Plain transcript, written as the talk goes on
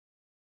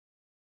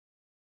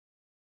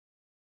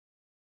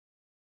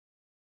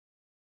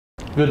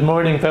Good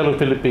morning, fellow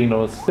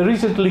Filipinos. The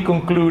recently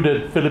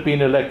concluded Philippine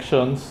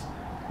elections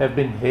have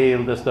been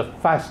hailed as the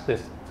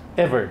fastest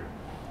ever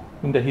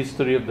in the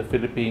history of the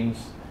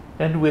Philippines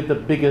and with the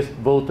biggest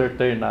voter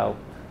turnout.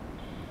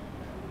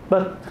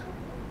 But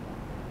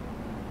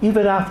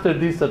even after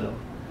this,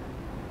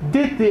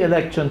 did the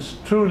elections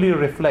truly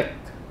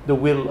reflect the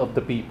will of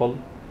the people?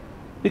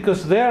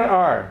 Because there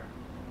are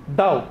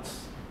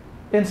doubts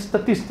and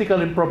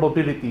statistical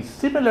improbabilities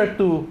similar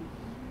to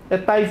a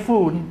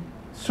typhoon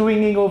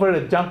swinging over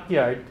a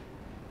junkyard,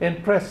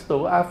 and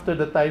presto, after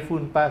the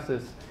typhoon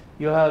passes,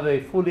 you have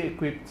a fully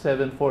equipped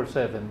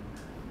 747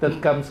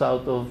 that comes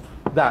out of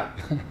that.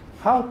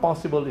 How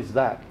possible is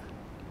that?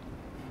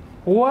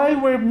 Why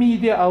were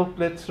media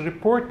outlets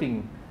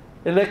reporting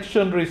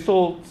election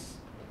results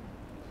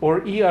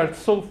or ER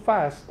so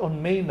fast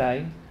on May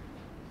 9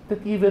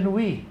 that even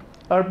we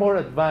are more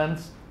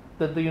advanced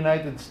than the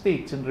United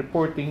States in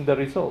reporting the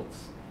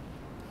results?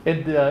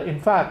 And in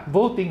fact,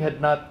 voting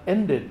had not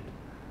ended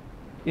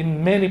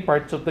in many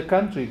parts of the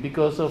country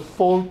because of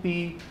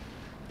faulty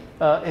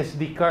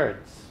SD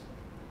cards.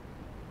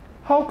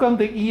 How come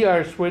the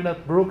ERs were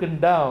not broken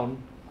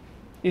down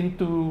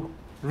into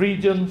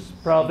regions,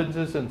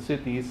 provinces, and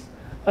cities,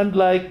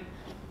 unlike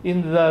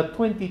in the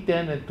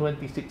 2010 and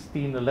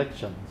 2016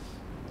 elections?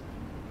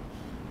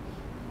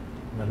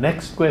 The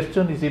next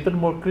question is even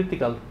more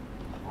critical.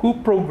 Who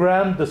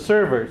programmed the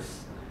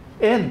servers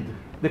and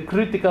the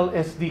critical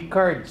SD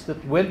cards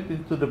that went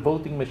into the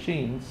voting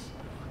machines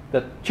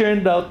that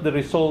churned out the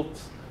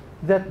results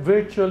that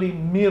virtually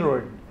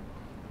mirrored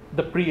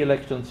the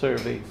pre-election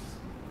surveys?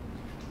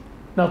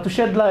 Now, to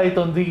shed light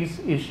on these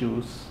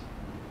issues,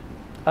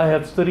 I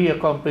have three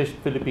accomplished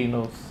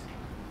Filipinos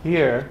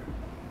here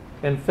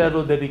and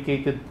fellow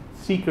dedicated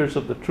seekers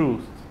of the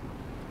truth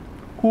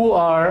who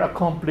are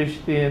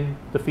accomplished in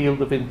the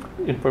field of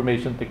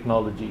information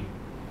technology.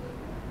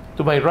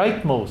 To my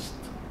rightmost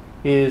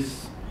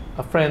is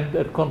a friend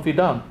and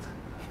confidant,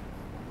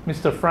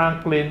 Mr.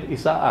 Franklin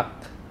Isaac,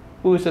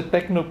 who is a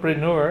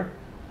technopreneur,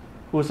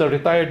 who is a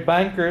retired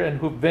banker,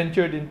 and who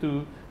ventured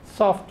into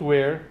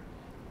software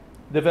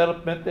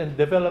development and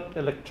developed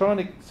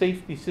electronic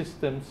safety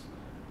systems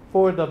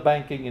for the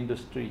banking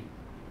industry.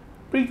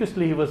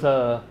 Previously, he was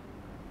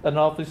an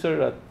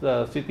officer at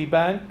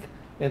Citibank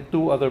and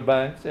two other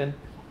banks, and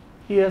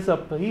he is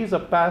a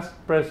past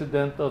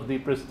president of the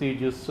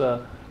prestigious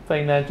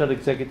Financial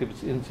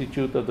Executives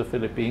Institute of the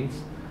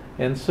Philippines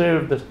and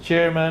served as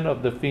chairman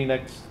of the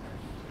Phoenix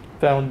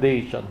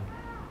Foundation.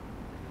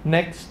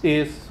 Next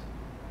is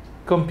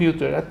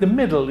computer. At the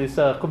middle is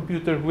a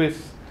computer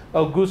whiz,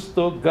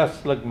 Augusto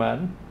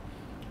Gaslagman,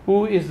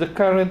 who is the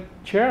current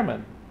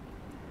chairman,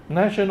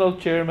 national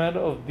chairman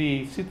of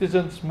the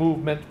Citizens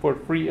Movement for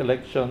Free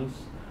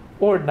Elections,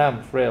 or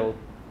NAMFREL.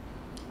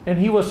 And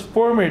he was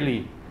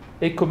formerly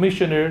a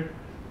commissioner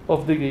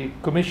of the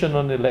Commission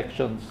on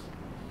Elections.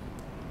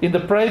 In the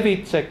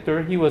private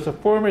sector, he was a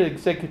former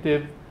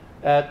executive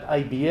at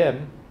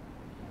IBM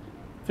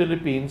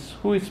Philippines,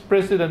 who is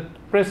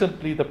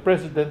presently the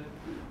president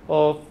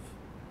of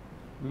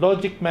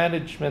Logic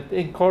Management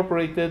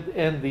Incorporated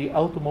and the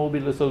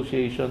Automobile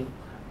Association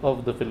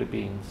of the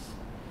Philippines.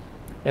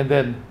 And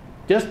then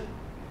just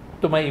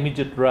to my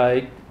immediate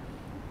right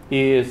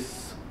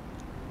is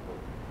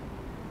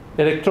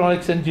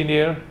electronics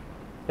engineer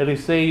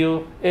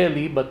Eliseo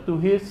Eli, but to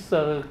his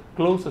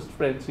closest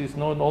friends he's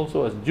known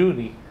also as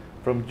Junie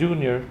from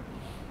Junior,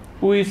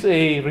 who is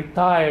a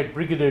retired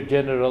brigadier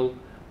general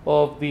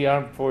of the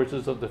Armed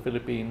Forces of the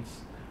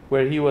Philippines,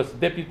 where he was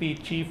Deputy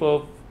Chief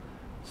of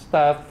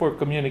Staff for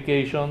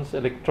Communications,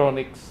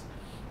 Electronics,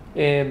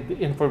 and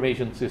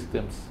Information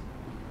Systems.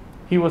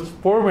 He was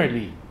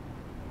formerly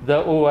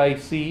the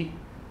OIC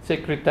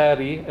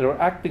Secretary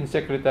or Acting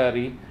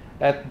Secretary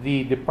at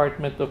the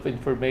Department of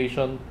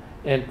Information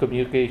and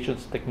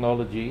Communications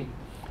Technology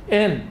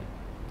and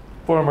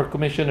former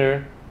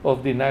Commissioner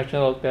of the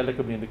National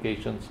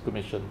Telecommunications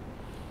Commission.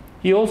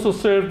 He also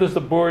served as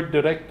the board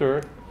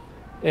director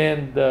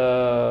and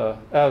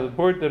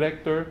board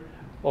director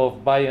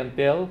of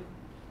Buy&Tel,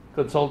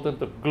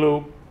 consultant of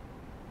Globe,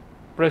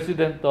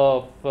 president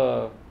of,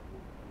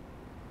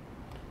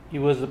 he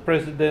was the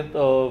president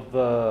of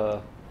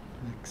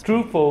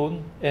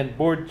Truephone and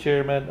board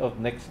chairman of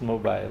Next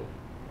Mobile.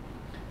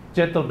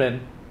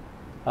 Gentlemen,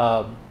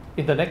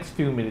 in the next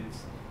few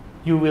minutes,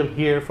 you will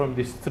hear from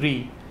these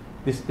three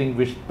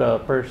distinguished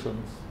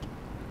persons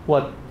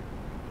what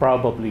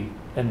probably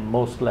and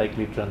most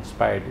likely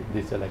transpired in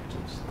these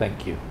elections.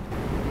 Thank you.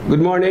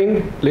 Good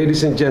morning,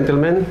 ladies and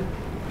gentlemen.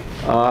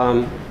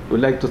 We'd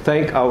like to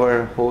thank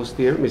our host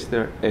here,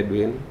 Mr.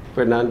 Edwin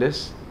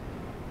Fernandez,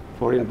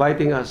 for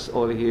inviting us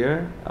all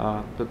here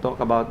to talk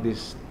about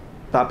this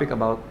topic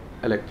about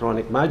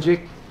electronic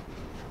magic,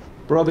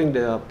 probing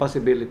the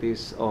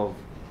possibilities of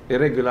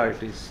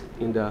irregularities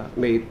in the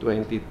May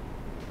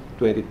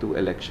 2022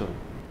 election.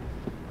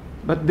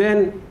 But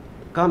then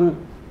come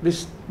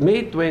this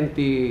May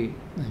 22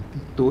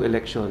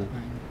 election,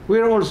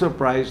 we're all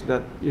surprised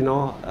that,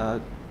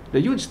 the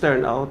huge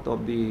turnout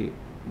of the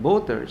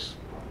voters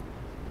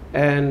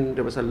and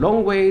there was a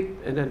long wait,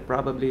 and then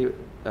probably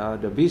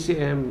the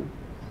VCM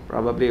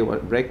probably will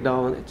break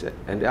down,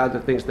 and the other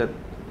things that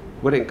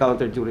were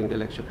encountered during the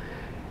election.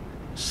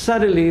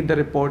 Suddenly, the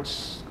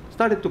reports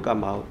started to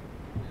come out,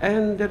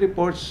 and the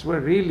reports were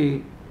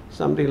really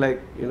something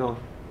like, you know,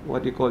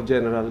 what you call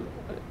general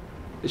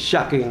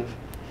shocking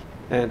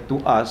to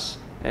us,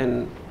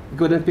 and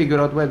couldn't figure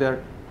out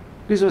whether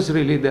this was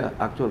really the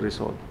actual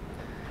result.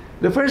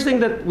 The first thing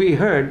that we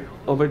heard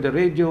over the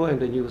radio and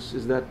the news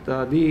is that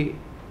the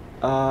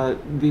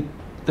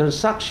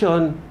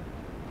transaction,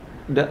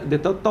 the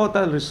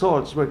total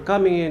results were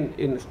coming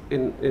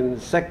in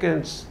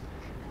seconds,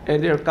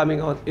 and they're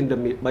coming out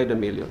by the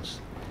millions.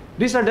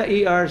 These are the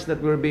ERs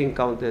that were being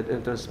counted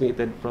and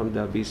transmitted from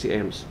the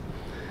BCMs.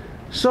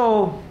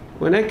 So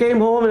when I came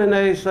home and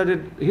I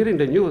started hearing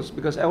the news,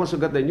 because I also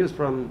got the news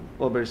from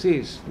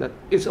overseas that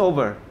it's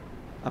over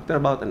after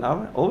about an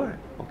hour. Over.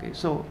 Okay,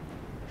 so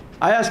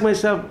I asked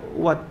myself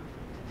what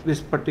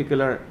this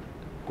particular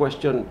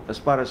question, as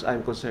far as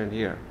I'm concerned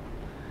here.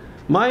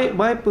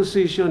 My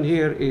position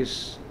here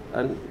is,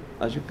 and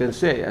as you can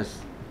say,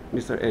 as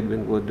Mr.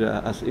 Edwin would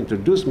has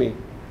introduced me,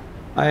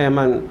 I am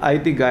an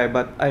IT guy,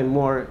 but I'm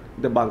more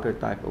the banker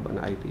type of an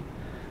IT.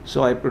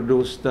 So I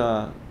produced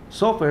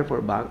software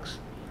for banks.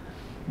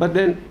 But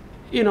then,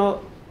 you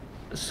know,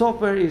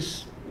 software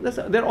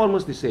they're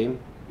almost the same.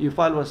 You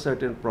follow a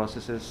certain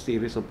processes,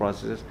 series of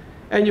processes,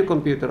 and you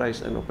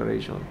computerize an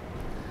operation.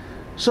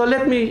 So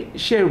let me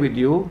share with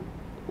you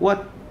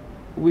what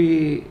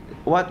we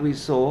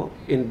saw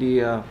in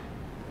the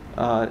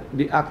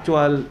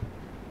actual.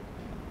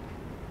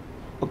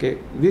 Okay,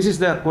 this is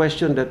the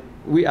question that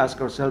we ask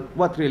ourselves: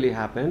 what really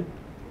happened?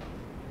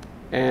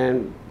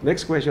 And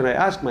next question I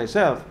ask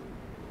myself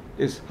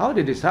is, how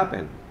did this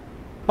happen?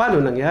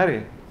 Paano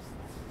nangyari?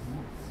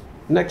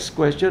 Next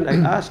question I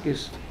ask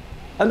is,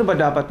 ano ba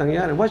dapat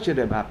nangyari? What should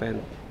have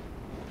happened?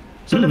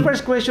 So the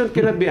first question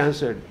cannot be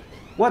answered.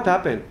 What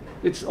happened?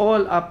 It's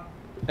all up.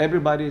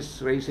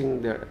 Everybody's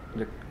raising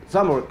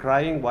some were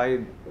crying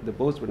why the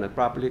votes were not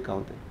properly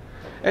counted.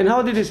 And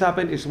how did this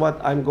happen is what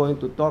I'm going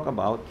to talk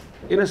about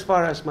in as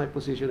far as my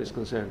position is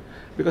concerned.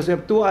 Because we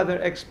have two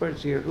other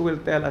experts here who will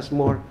tell us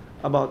more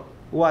about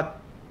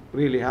what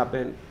really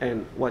happened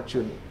and what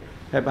should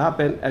have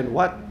happened and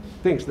what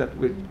things that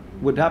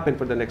would happen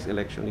for the next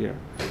election year.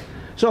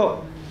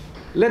 So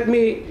let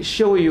me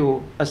show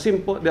you a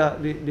simple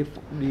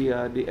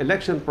the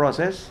election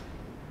process.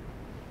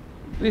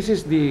 This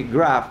is the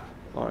graph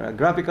or a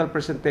graphical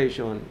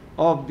presentation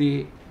of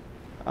the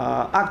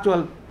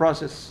actual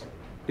process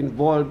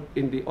involved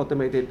in the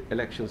automated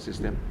election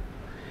system.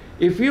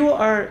 It's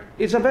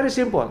a very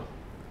simple.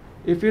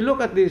 If you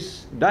look at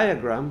this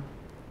diagram,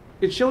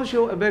 it shows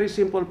you a very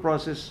simple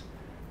process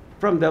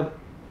from the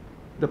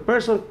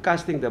person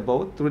casting the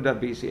vote through the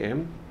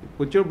BCM. You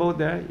put your vote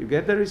there, you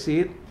get the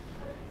receipt,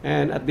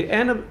 and at the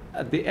end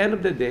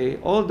of the day,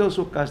 all those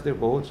who cast their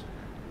votes,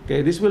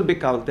 okay, this will be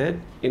counted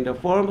in the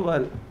form of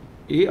an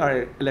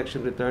ER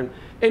election return,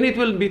 and it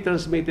will be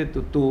transmitted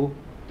to two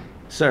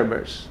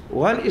servers.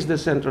 One is the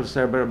central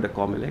server of the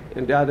COMELEC,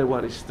 and the other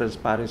one is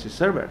transparency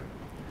server.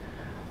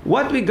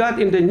 What we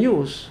got in the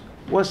news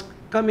was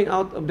coming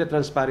out of the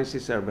transparency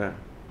server,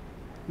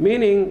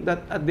 meaning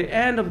that at the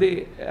end of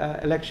the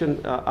election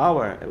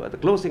hour, at the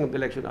closing of the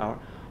election hour,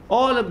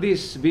 all of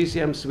these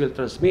VCMs will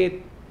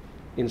transmit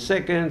in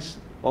seconds,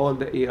 all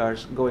the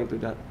ERs going to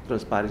the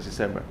transparency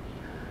server.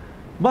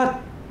 But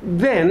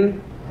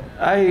then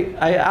I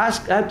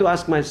had to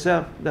ask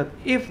myself that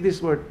if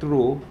this were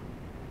true,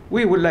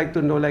 we would like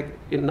to know, like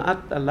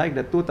not like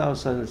the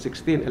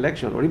 2016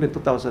 election or even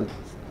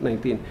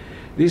 2019.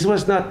 This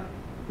was not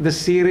the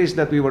series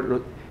that we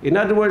were. In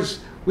other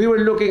words, we were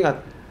looking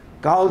at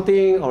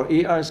counting or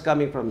ERs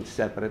coming from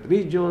separate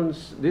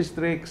regions,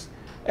 districts,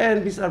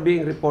 and these are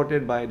being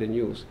reported by the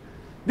news.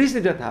 This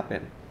did not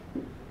happen.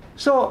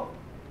 So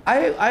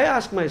I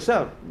asked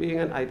myself, being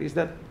an IT, is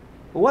that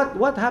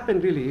what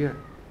happened really here?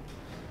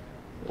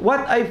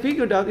 What I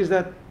figured out is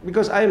that,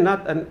 because I am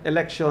not an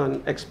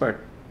election expert,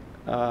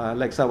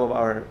 like some of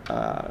our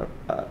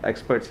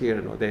experts here,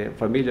 you know, they're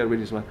familiar with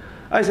this one.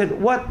 I said,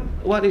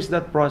 what is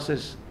that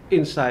process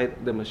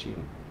inside the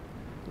machine?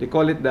 They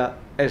call it the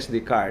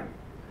SD card.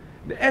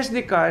 The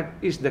SD card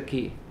is the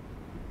key.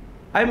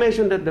 I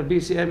mentioned that the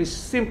BCM is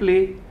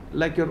simply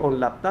like your own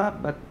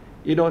laptop, but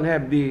you don't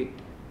have the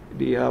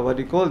what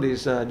do you call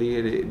this,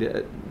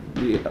 the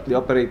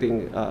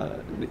operating,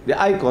 the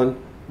icon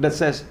that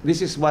says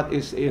this is what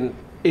is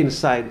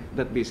inside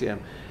that BCM.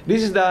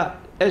 This is the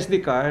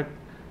SD card,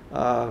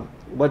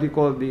 what do you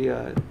call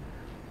the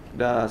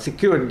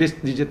secure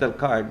digital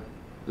card,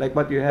 like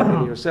what you have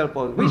in your cell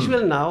phone,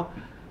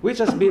 which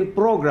has been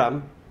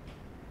programmed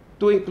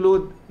to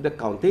include the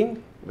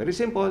counting. Very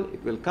simple,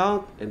 it will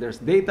count, and there's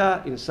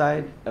data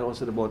inside, and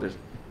also the voters,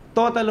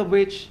 total of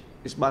which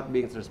is not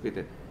being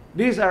transmitted.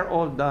 These are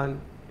all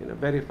done in a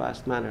very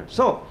fast manner.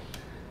 So,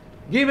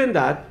 given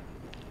that,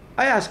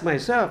 I ask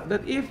myself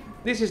that if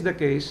this is the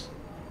case,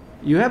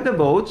 you have the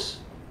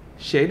votes,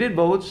 shaded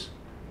votes,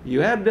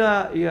 You have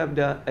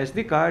the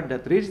SD card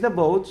that reads the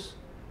votes,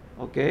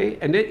 okay,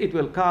 and then it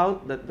will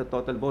count the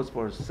total votes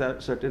for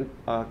certain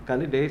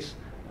candidates.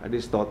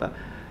 This total.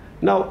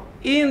 Now,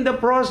 in the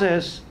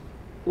process,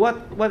 what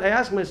I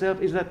ask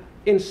myself is that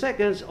in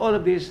seconds, all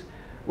of these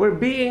were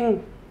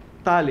being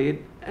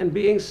tallied and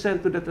being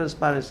sent to the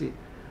transparency,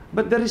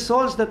 but the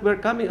results that were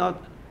coming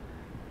out,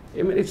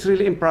 I mean, it's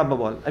really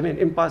improbable. I mean,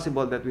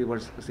 impossible that we were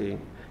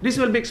seeing. This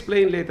will be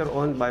explained later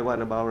on by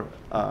one of our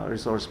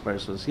resource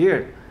persons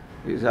here.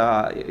 Is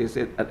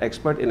an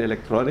expert in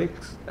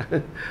electronics.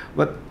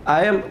 But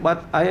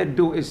what I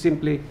do is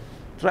simply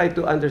try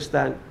to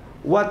understand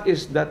what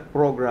is that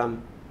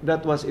program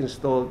that was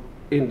installed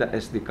in the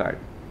SD card.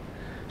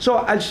 So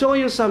I'll show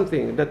you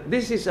something that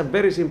this is a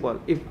very simple.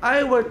 If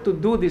I were to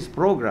do this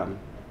program,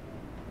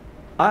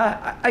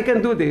 I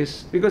can do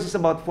this because it's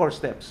about 4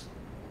 steps.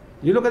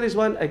 You look at this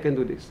one, I can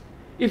do this.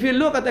 If you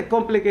look at a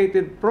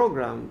complicated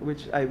program,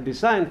 which I've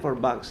designed for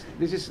banks,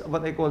 this is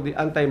what I call the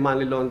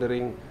anti-money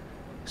laundering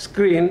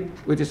screen,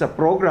 which is a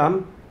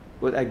program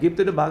that I give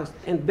to the banks,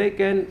 and they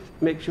can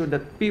make sure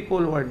that people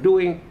who are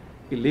doing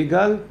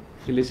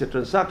illicit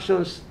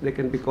transactions, they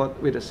can be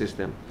caught with the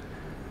system.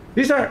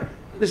 These are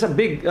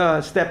big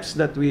steps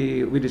that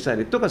we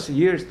decided. It took us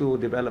years to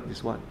develop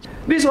this one.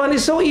 This one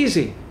is so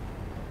easy.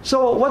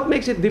 So what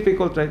makes it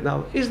difficult right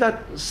now is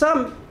that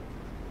some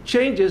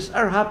changes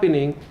are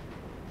happening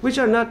which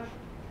are not,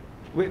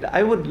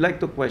 I would like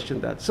to question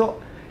that.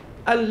 So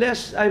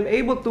unless I'm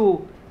able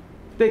to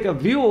take a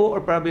view or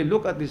probably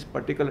look at this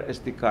particular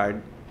SD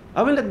card,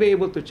 I will not be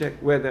able to check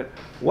whether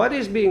what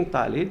is being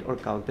tallied or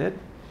counted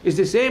is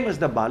the same as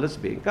the ballots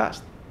being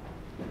cast.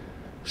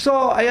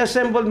 So I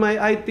assembled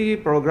my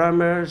IT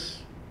programmers,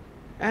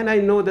 and I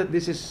know that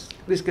this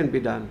can be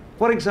done.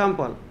 For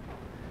example,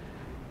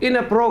 in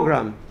a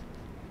program,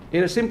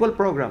 in a simple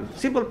program,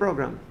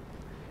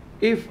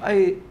 if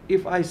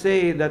I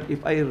say that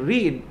if I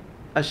read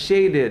a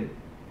shaded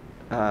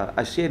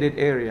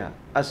area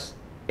as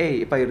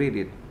A, if I read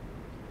it,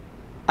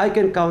 I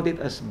can count it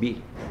as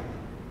B.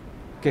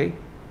 Okay?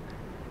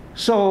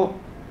 So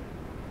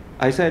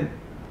I said,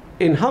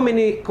 in how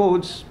many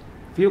codes,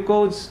 few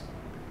codes,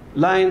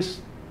 lines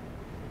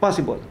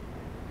possible?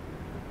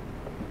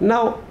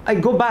 Now I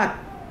go back,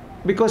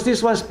 because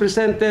this was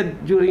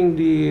presented during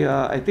the,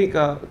 I think,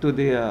 to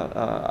the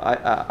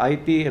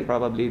IT and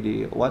probably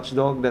the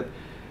watchdog, that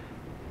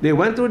they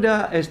went through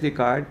the SD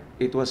card,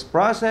 it was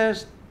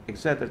processed,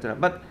 etc.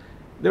 But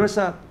there was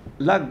a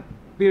lag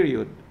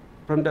period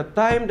from the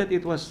time that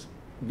it was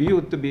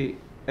viewed to be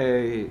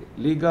a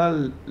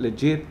legal,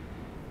 legit,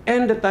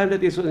 and the time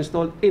that it was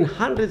installed in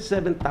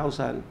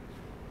 107,000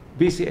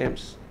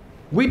 BCMs.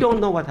 We don't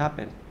know what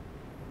happened.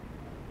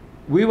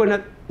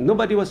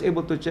 Nobody was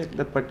able to check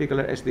that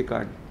particular SD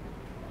card.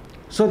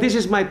 So this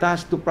is my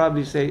task to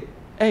probably say,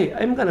 hey,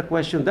 I'm going to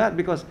question that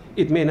because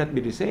it may not be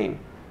the same.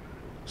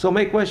 So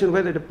my question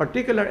whether the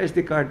particular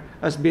SD card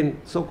has been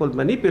so-called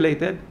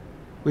manipulated,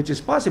 which is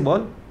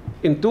possible,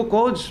 in 2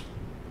 codes,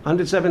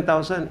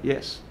 107,000,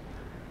 yes.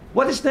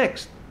 What is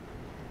next?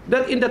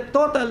 That in the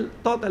total,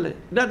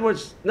 that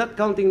was not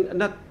counting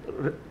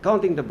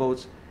the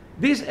votes,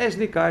 this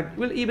SD card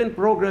will even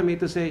program me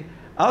to say,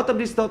 out of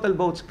this total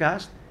votes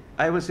cast,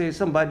 I will say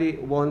somebody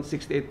won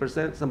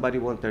 68%, somebody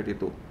won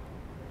 32%.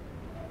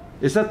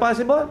 Is that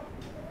possible?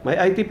 My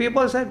IT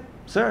people said,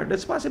 sir,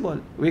 that's possible.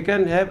 We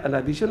can have an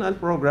additional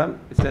program.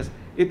 It says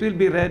it will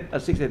be read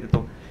as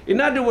 682. In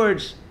other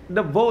words,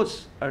 the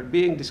votes are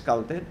being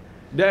discounted.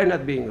 They are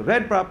not being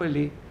read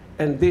properly,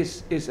 and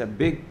this is a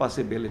big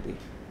possibility.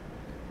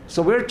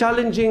 So we're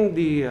challenging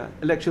the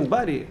election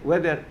body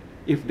whether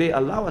if they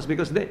allow us,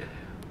 because there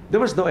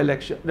was no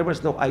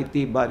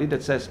IT body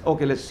that says,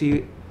 okay, let's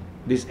see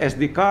this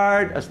SD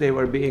card as they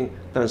were being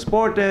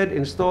transported,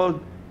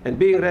 installed, and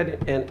being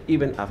read, and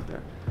even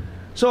after.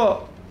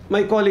 So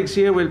my colleagues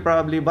here will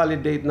probably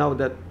validate now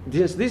that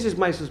this is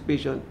my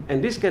suspicion,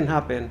 and this can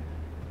happen,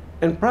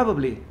 and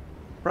probably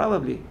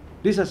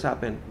this has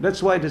happened.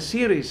 That's why the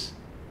series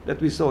that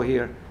we saw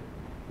here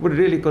would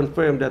really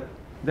confirm that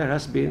there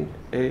has been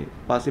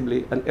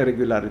possibly an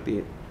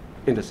irregularity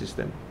in the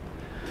system.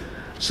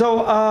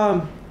 So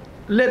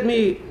let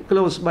me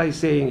close by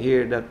saying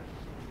here that,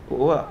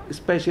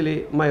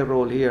 especially my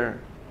role here,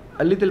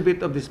 a little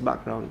bit of this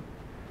background.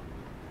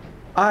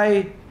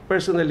 I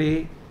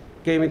personally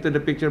came into the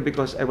picture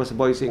because I was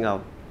voicing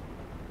out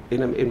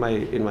in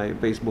my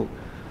Facebook.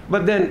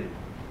 But then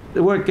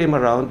the word came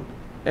around,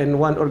 and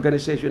one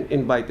organization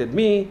invited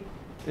me,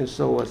 and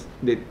so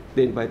they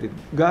invited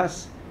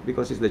Gus,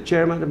 because he's the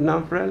chairman of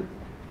NAMFREL,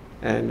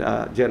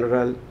 and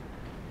General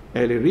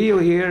Eli Rio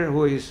here,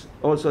 who is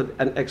also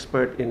an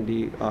expert in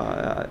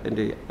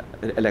the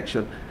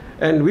election.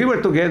 And we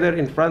were together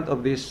in front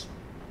of this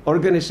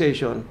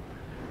organization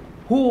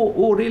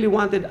who really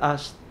wanted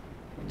us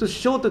to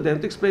show to them,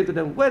 to explain to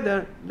them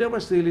whether there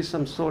was really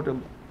some sort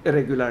of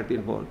irregularity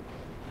involved.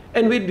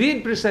 And we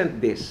did present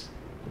this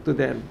to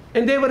them,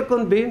 and they were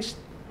convinced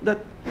that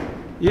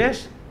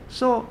yes.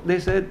 So they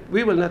said,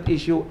 we will not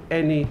issue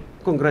any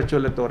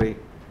congratulatory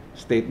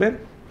statement.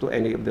 to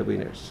any of the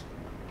winners.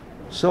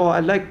 So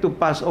I'd like to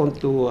pass on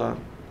to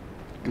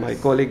my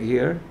colleague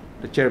here,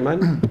 the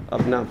chairman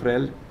of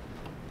NAMFREL,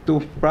 to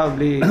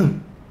probably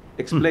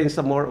explain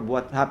some more of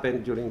what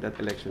happened during that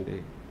election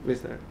day.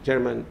 Mr.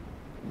 Chairman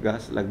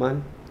Gus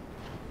Lagman.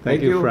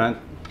 Thank you, Frank.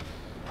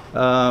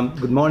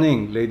 Good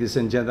morning, ladies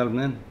and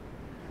gentlemen.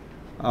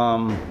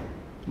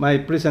 My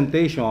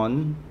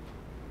presentation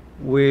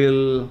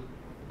will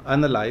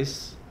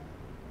analyze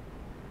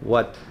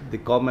what the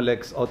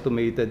COMELEC's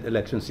automated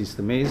election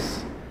system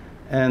is,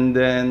 and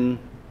then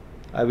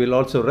I will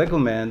also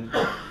recommend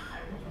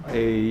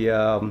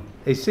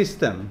a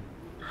system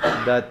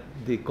that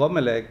the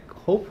COMELEC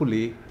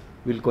hopefully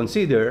will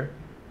consider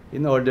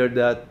in order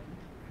that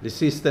the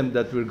system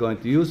that we're going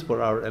to use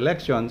for our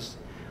elections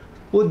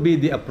would be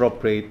the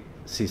appropriate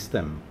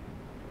system.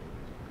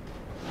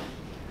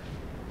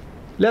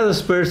 Let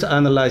us first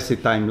analyze the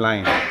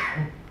timeline.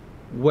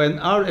 When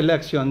our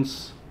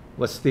elections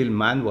was still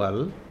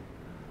manual,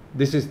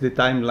 this is the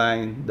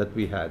timeline that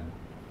we had.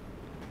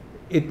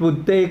 It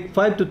would take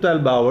 5 to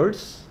 12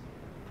 hours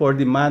for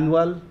the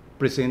manual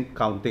precinct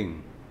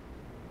counting.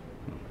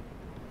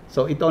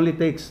 So it only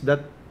takes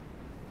that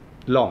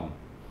long.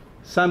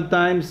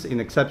 Sometimes, in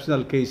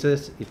exceptional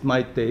cases, it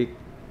might take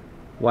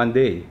 1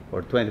 day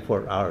or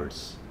 24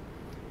 hours.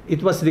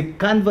 It was the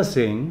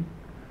canvassing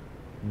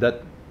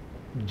that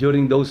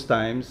during those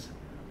times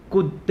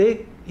could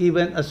take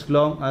even as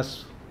long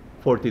as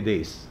 40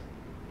 days.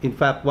 In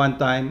fact, one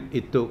time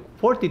it took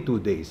 42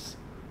 days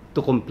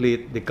to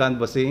complete the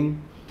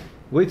canvassing,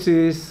 which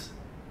is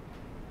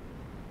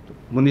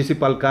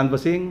municipal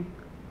canvassing,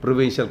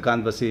 provincial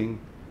canvassing,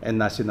 and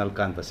national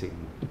canvassing.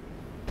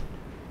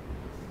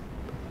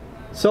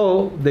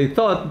 So they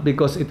thought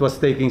because it was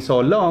taking so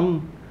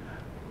long,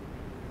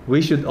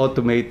 we should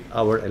automate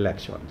our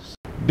elections.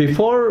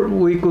 Before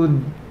we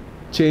could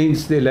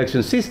change the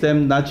election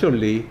system,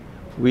 naturally,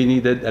 we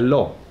needed a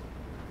law.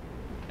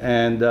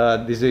 And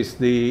this is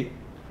the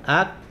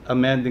Act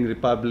Amending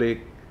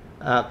Republic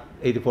Act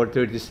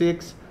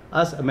 8436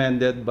 as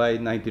amended by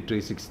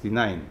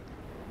 9369.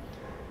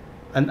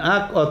 An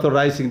act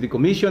authorizing the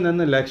Commission on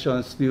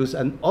Elections to use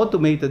an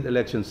automated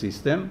election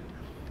system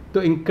to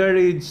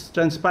encourage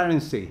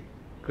transparency,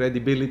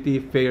 credibility,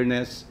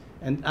 fairness,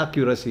 and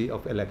accuracy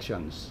of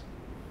elections.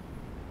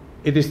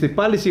 It is the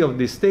policy of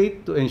the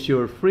state to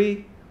ensure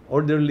free,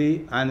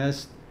 orderly,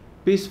 honest,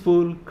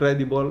 peaceful,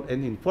 credible,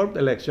 and informed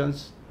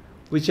elections,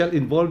 which shall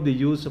involve the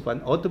use of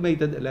an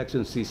automated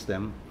election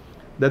system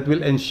that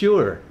will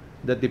ensure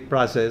that the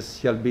process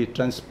shall be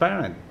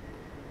transparent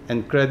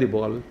and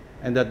credible,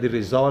 and that the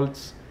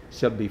results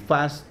shall be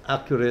fast,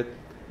 accurate,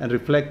 and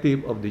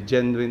reflective of the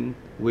genuine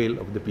will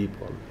of the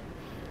people.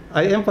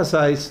 I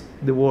emphasize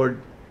the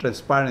word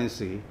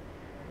transparency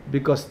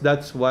because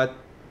that's what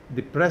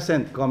the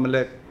present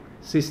COMELEC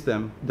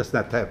system does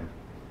not have.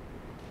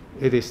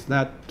 It is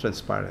not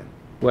transparent.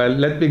 Well,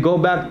 let me go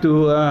back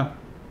to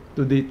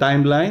the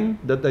timeline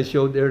that I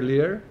showed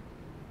earlier.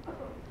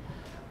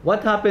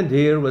 What happened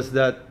here was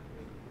that,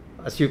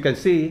 as you can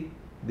see,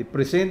 the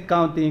precinct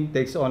counting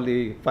takes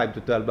only 5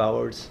 to 12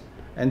 hours,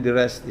 and the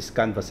rest is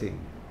canvassing.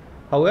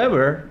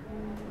 However,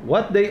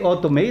 what they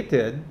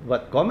automated,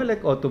 what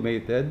COMELEC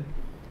automated,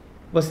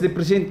 was the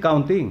precinct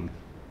counting,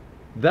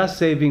 thus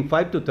saving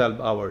 5 to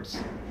 12 hours.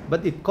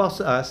 But it cost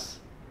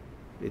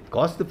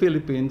the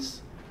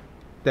Philippines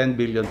 10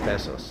 billion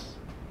pesos.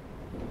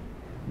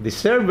 The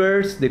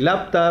servers, the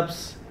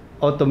laptops,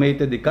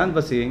 automated the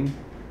canvassing,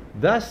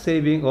 thus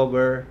saving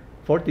over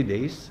 40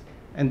 days,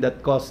 and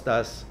that cost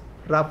us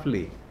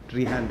roughly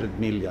 300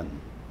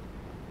 million.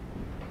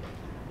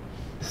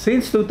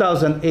 Since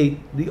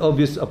 2008, the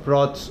obvious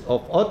approach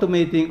of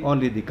automating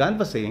only the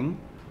canvassing,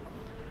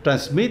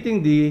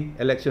 transmitting the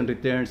election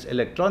returns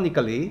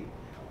electronically,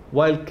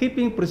 while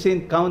keeping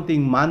precinct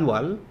counting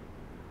manual,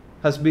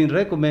 has been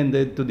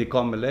recommended to the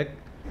COMELEC,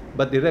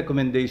 but the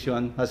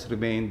recommendation has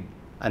remained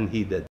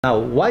unheeded. Now,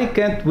 why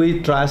can't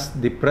we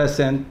trust the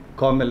present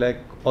COMELEC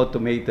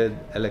automated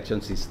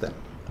election system?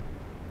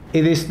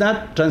 It is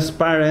not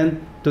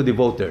transparent to the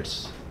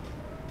voters.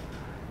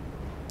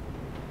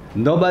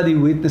 Nobody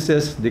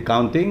witnesses the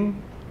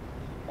counting.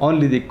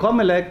 Only the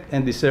COMELEC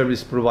and the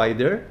service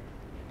provider,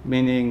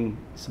 meaning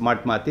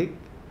Smartmatic,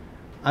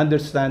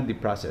 understand the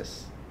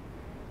process.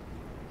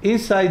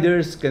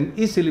 Insiders can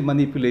easily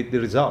manipulate the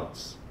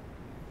results.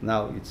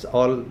 Now, it's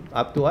all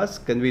up to us.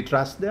 Can we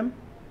trust them?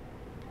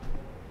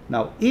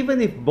 Now,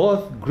 even if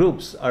both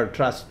groups are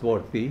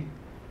trustworthy,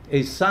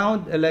 a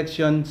sound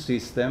election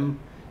system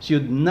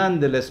should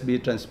nonetheless be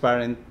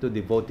transparent to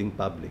the voting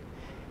public.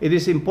 It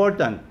is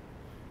important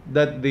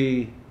that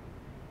the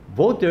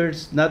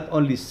voters not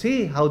only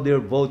see how their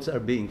votes are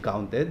being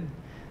counted,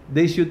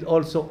 they should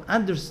also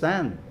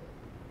understand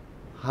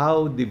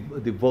how the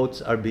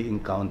votes are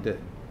being counted.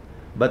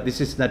 But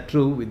this is not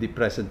true with the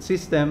present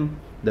system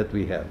that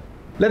we have.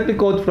 Let me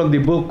quote from the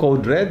book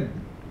Code Red.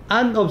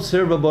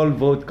 Unobservable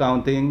vote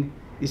counting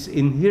is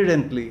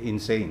inherently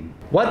insane.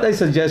 What I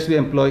suggest we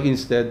employ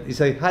instead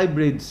is a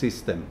hybrid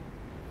system.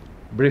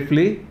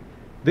 Briefly,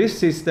 this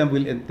system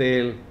will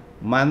entail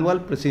manual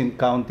precinct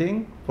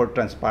counting for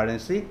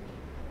transparency,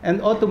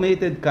 and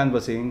automated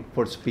canvassing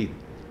for speed.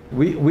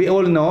 We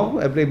all know,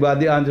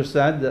 everybody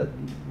understands that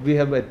we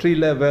have a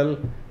three-level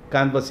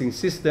canvassing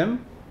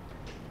system.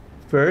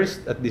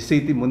 First, at the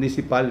city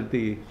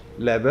municipality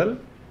level,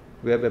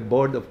 we have a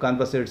board of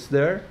canvassers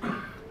there.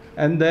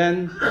 And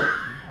then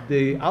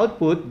the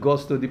output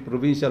goes to the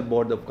provincial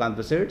board of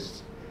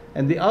canvassers.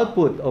 And the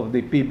output of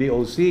the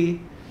PBOC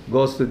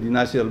goes to the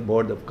national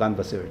board of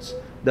canvassers.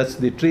 That's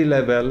the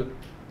three-level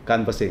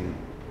canvassing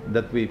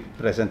that we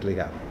presently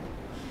have.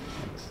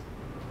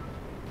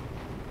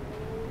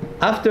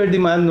 After the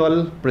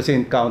manual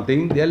precinct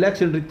counting, the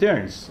election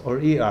returns, or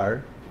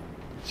ER,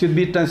 should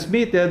be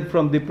transmitted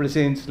from the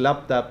precinct's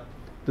laptop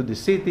to the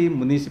city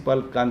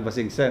municipal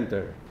canvassing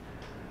center.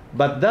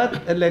 But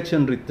that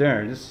election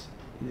returns,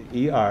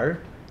 the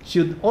ER,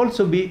 should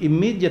also be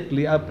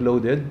immediately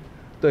uploaded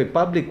to a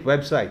public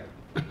website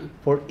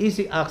for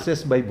easy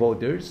access by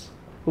voters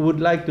who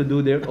would like to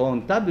do their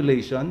own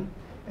tabulation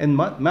and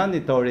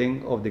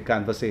monitoring of the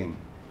canvassing.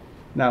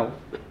 Now,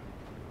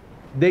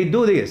 they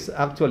do this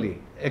actually,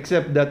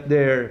 except that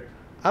their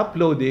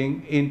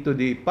uploading into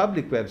the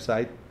public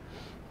website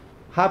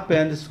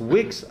happens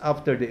weeks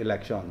after the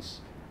elections.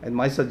 And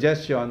my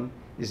suggestion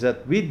is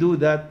that we do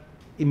that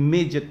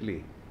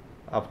immediately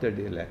after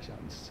the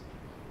elections.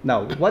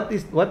 Now,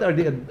 what are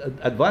the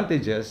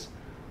advantages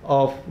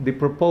of the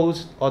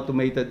proposed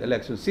automated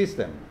election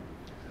system?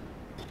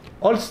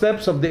 All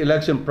steps of the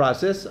election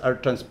process are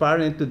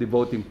transparent to the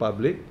voting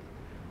public.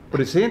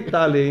 Precinct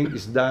tallying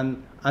is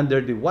done under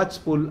the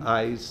watchful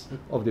eyes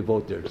of the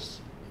voters.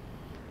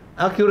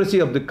 Accuracy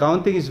of the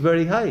counting is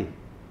very high.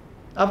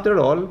 After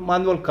all,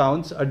 manual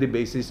counts are the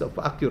basis of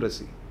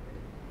accuracy.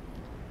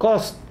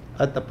 Cost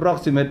at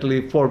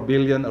approximately 4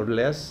 billion or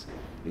less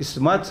is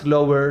much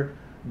lower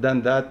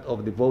than that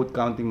of the vote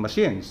counting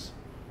machines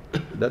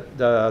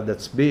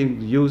that's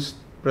being used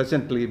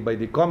presently by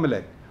the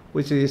COMELEC,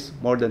 which is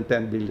more than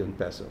 10 billion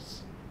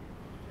pesos.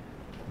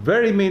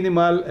 Very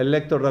minimal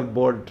electoral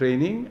board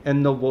training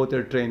and no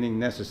voter training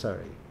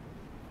necessary.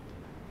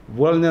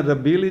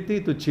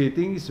 Vulnerability to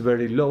cheating is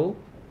very low,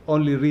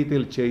 only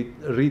retail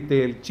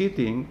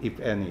cheating, if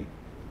any.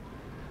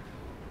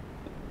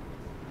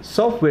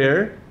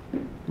 Software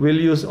will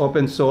use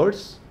open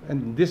source,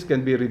 and this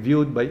can be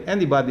reviewed by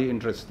anybody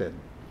interested.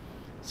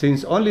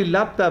 Since only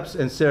laptops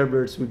and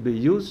servers will be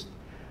used,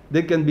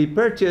 they can be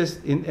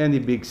purchased in any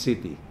big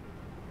city.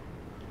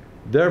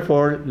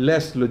 Therefore,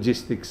 less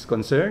logistics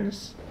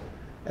concerns,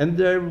 and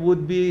there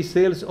would be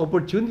sales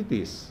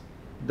opportunities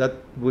that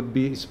would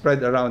be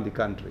spread around the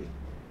country.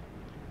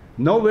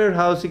 No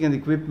warehousing and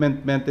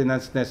equipment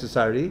maintenance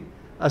necessary,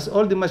 as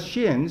all the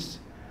machines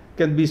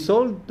can be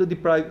sold to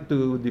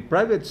the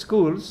private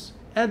schools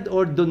and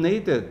or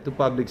donated to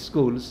public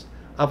schools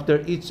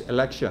after each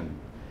election.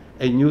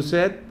 A new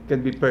set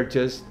can be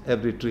purchased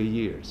every 3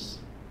 years.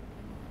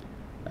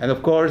 And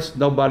of course,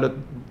 no ballot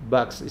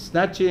box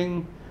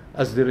snatching,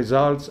 as the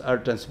results are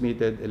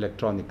transmitted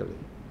electronically.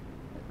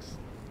 Next.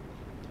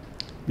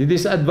 The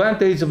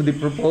disadvantage of the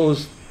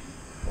proposed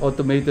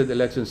automated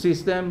election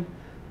system: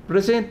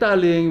 precinct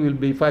tallying will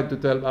be 5 to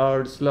 12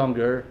 hours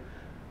longer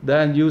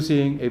than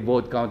using a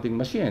vote counting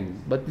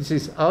machine. But this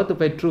is out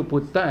of a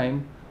throughput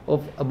time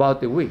of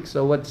about a week.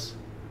 So what's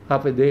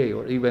half a day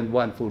or even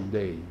one full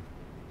day?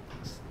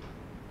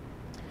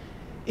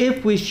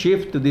 If we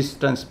shift to this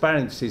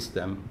transparent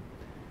system,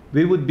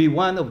 we would be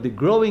one of the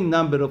growing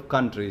number of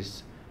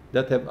countries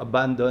that have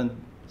abandoned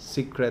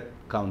secret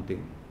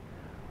counting.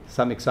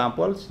 Some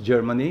examples: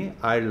 Germany,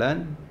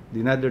 Ireland,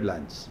 the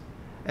Netherlands,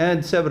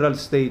 and several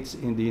states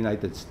in the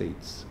United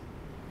States.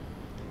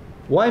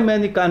 Why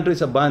many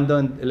countries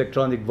abandoned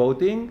electronic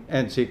voting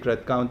and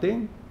secret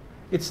counting?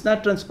 It's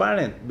not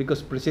transparent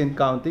because precinct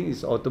counting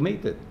is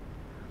automated.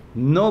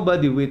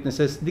 Nobody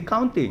witnesses the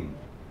counting.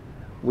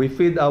 We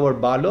feed our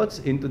ballots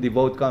into the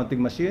vote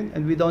counting machine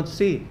and we don't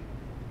see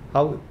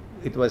how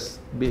it was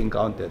being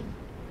counted.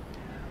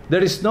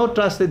 There is no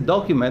trusted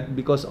document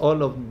because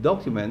all of the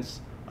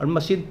documents are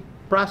machine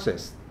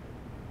processed.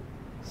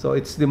 So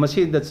it's the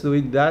machine that's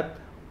doing that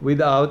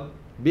without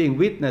being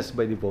witnessed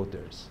by the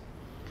voters.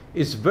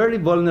 It's very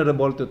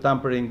vulnerable to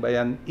tampering by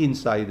an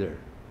insider.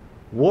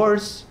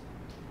 Worse,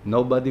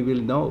 nobody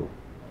will know.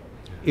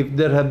 If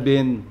there have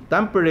been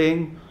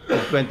tampering in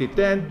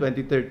 2010,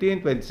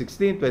 2013,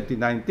 2016,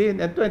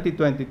 2019, and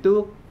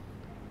 2022,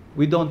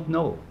 we don't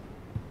know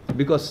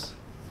because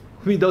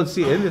we don't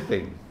see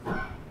anything.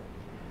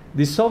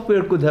 The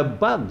software could have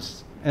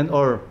bugs and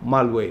or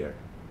malware.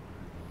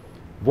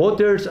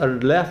 Voters are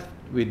left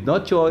with no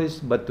choice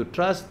but to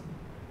trust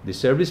the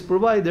service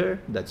provider,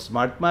 that's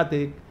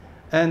Smartmatic,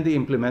 and the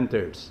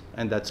implementers,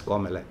 and that's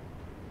COMELEC.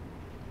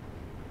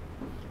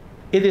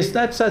 It is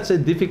not such a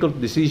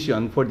difficult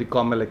decision for the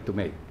COMELEC to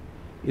make.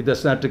 It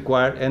does not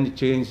require any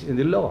change in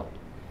the law.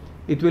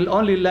 It will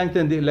only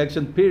lengthen the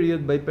election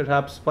period by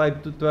perhaps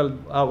 5 to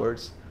 12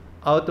 hours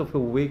out of a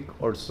week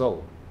or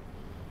so.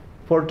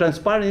 For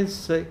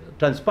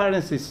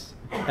transparency's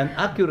and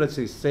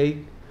accuracy's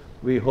sake,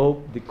 we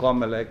hope the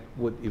COMELEC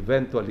would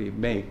eventually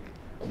make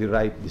the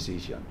right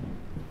decision.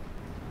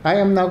 I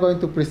am now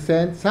going to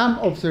present some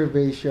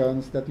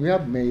observations that we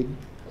have made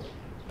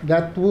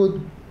that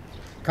would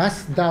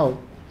cast doubt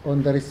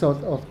on the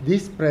result of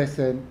this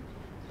present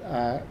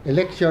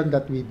election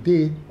that we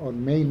did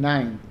on May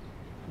 9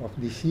 of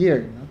this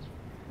year.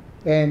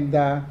 And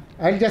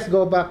I'll just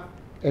go back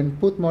and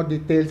put more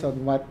details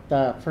on what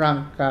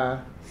Frank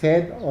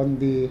said on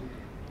the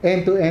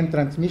end-to-end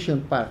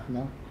transmission path.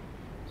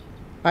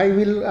 I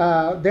will.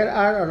 There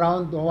are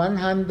around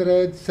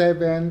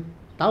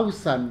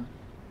 107,000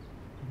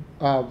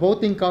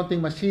 voting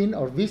counting machine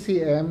or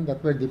VCM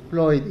that were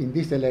deployed in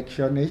this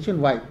election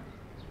nationwide.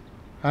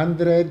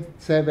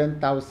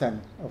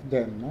 107,000 of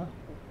them.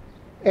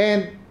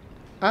 And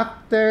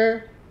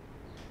after,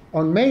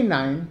 on May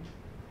 9,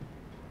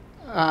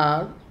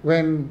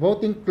 when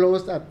voting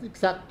closed at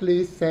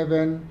exactly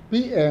 7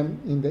 p.m.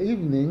 in the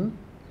evening,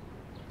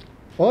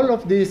 all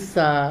of these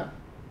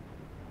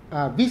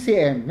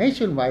VCM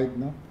nationwide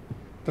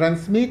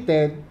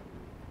transmitted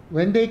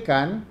when they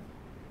can,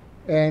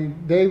 and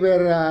they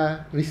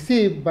were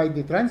received by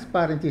the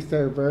transparency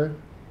server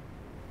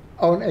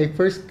on a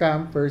first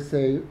come first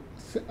serve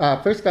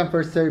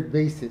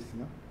basis.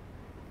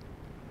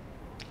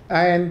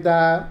 And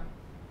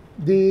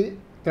the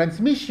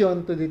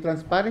transmission to the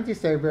transparency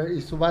server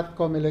is what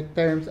COMELEC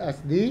terms as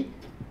the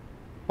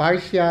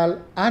partial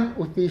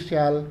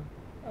unofficial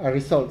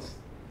results.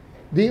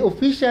 The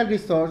official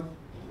result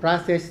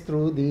processed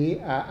through the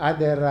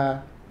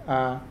other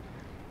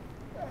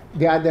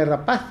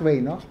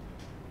pathway.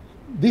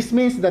 This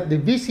means that the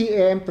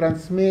VCM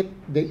transmit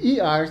the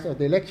ERs or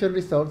the election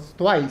results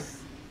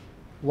twice,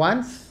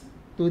 once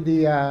to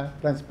the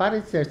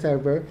transparency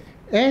server,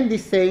 and the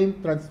same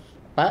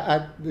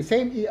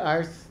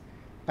ERs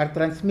are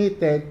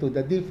transmitted to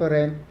the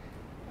different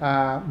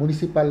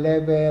municipal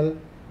level,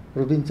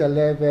 provincial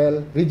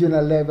level,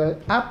 regional level,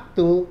 up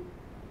to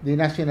the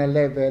national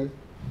level.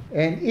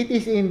 And it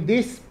is in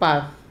this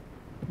path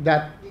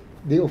that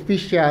the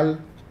official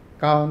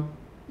count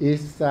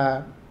is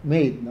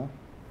made.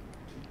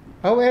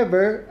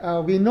 However,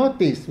 we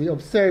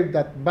observed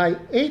that by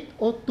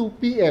 8:02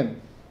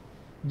 p.m.,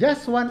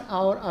 just 1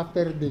 hour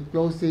after the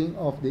closing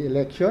of the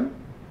election,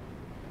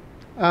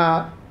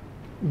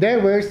 there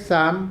were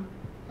some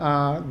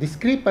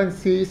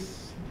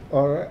discrepancies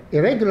or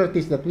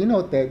irregularities that we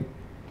noted,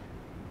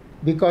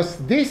 because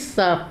this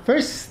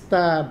first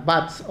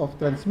batch of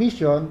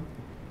transmission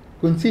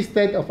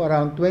consisted of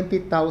around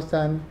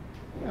 20,000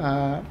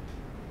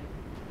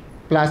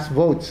 plus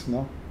votes,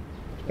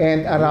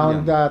 and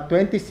around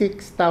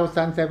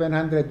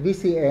 26,700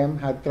 VCM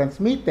had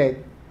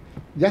transmitted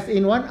just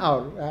in 1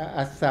 hour.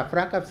 As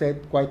Frank have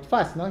said, quite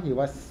fast. He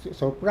was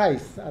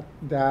surprised at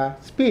the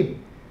speed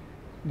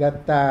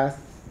that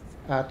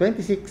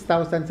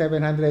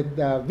 26,700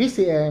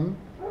 VCM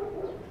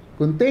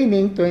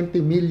containing 20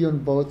 million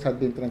votes had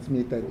been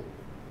transmitted.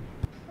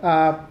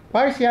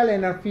 Partial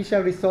and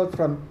official results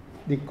from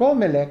the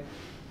COMELEC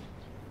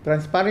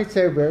transparent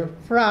server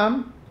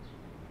from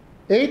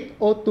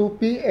 8:02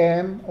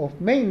 p.m. of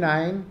May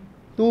 9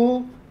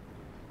 to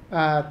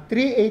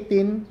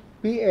 3:18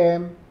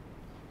 p.m.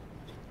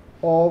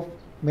 of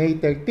May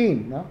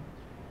 13.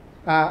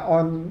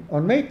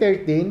 On May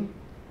 13,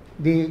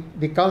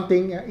 the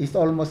counting is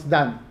almost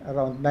done.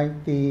 Around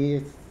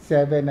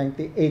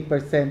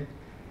 97-98%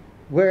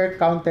 were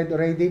counted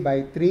already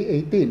by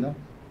 3:18.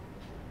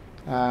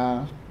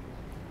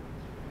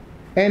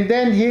 And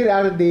then here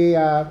are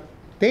the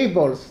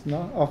tables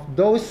of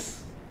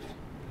those,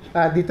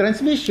 the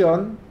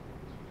transmission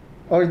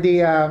or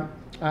the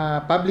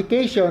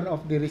publication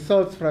of the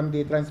results from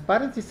the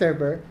transparency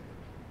server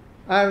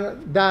are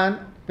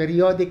done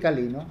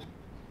periodically,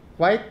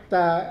 quite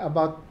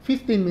about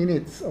 15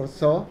 minutes or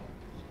so,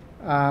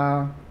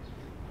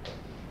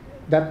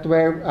 that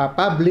were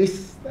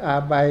published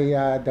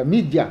by the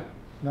media,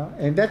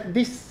 and that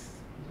this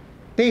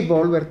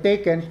table were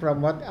taken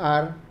from what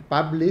are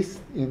published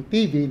in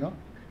TV.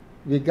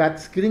 We got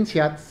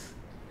screenshots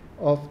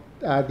of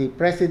the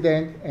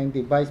president and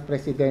the vice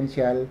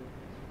presidential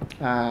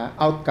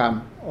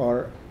outcome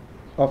or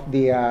of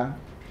the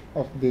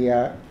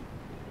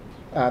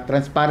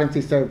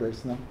transparency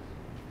servers.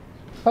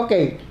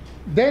 Okay,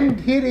 then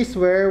here is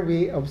where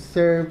we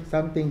observe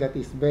something that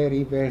is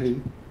very, very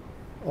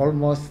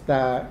almost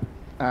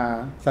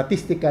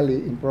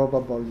statistically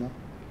improbable.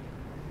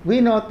 We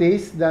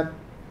notice that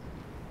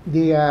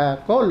the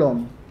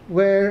column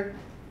where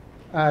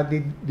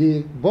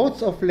the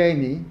votes of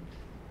Lenny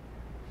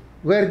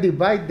were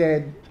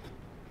divided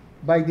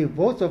by the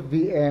votes of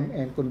VM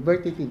and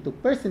converted into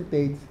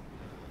percentage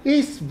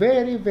is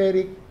very,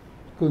 very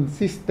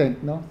consistent,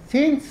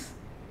 since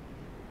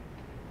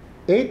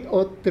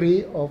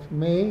 8:03 of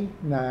May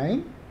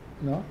 9,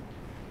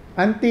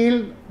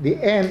 until the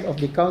end of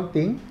the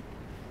counting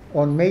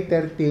on May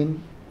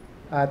 13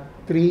 at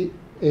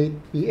 3:08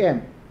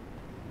 p.m.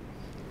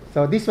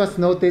 So this was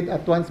noted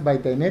at once by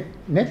the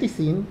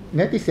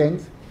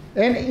netizens,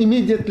 and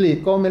immediately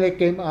COMELEC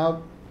came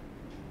out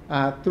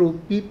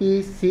through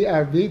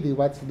PPCRV, the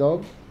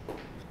watchdog,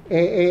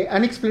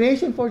 an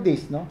explanation for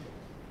this, no?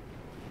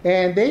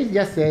 And they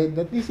just said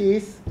that this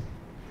is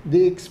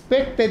the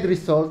expected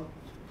result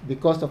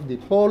because of the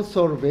poll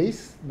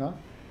surveys, no?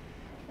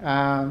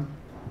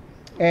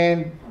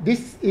 And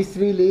this is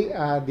really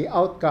the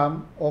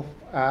outcome of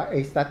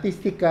a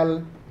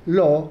statistical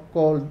law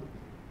called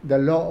the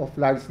law of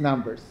large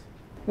numbers.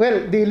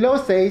 Well, the law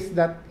says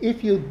that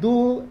if you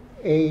do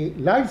a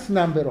large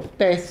number of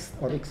tests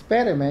or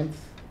experiments,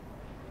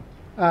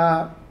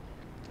 the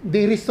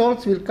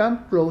results will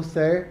come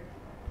closer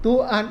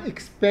to an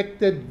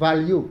expected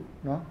value,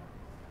 no?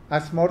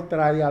 As more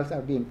trials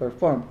are being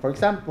performed. For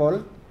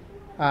example,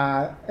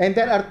 and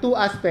there are two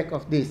aspects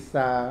of this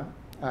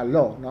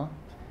law, no?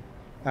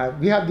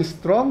 We have the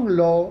strong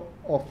law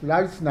of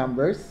large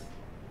numbers,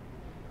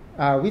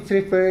 which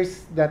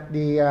refers that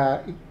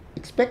the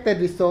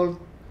expected result,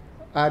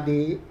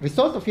 the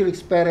result of your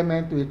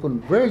experiment will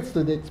converge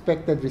to the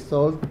expected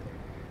result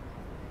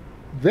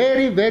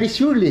very, very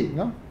surely,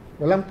 no?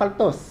 Walang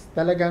paltos.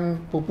 Talagang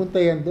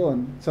pupunta yan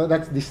doon. So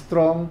that's the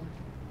strong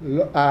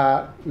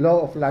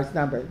law of large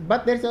number.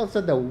 But there's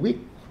also the weak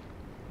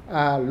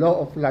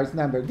law of large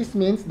number. This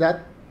means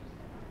that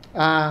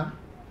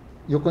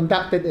you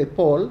conducted a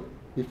poll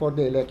before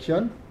the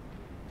election.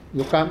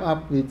 You come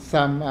up with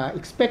some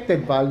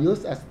expected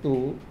values as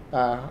to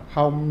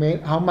how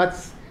much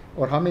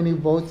or how many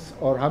votes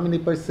or how many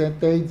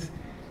percentage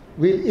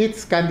will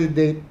each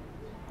candidate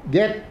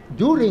get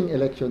during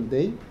election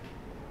day.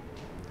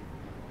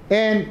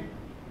 And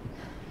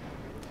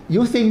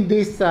using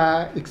this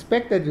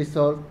expected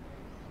result,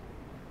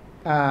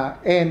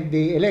 and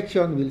the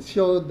election will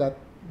show that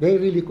they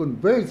really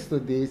converge to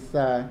this,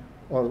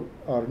 or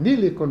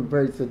nearly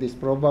converge to this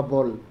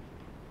probable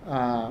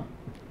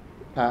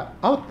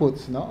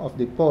outputs, no, of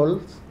the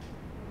polls,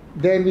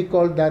 then we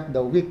call that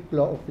the weak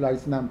law of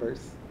large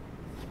numbers.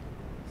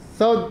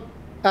 So,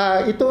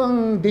 ito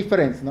ang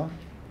difference, no?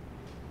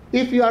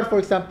 If you are, for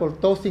example,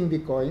 tossing the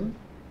coin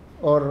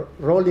or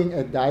rolling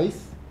a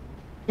dice,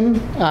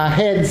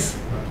 heads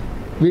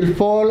will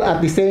fall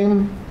at the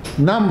same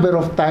number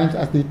of times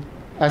as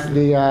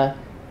the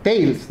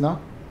tails, no?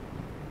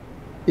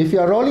 If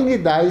you are rolling the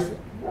dice,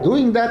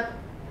 doing that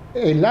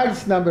a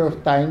large number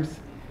of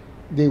times,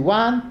 the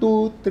 1,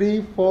 2,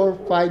 3, 4,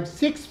 5,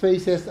 6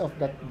 faces of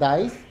that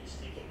dice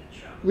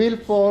will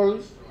fall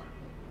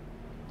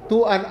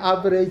to an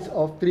average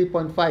of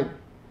 3.5.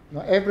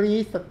 Now,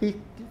 every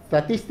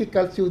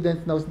statistical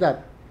student knows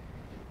that.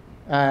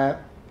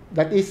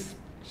 That is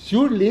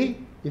surely,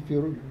 if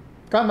you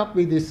come up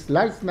with this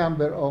large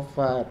number of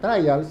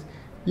trials,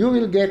 you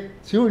will get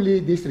surely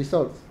these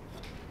results.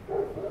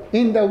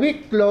 In the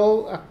weak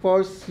law, of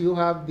course, you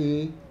have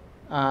the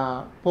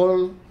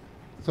poll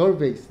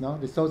surveys, no?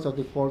 Results of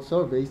the poll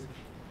surveys.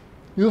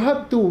 You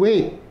have to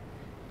wait,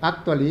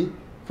 actually,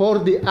 for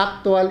the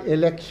actual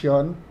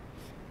election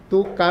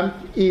to come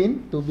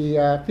in, to be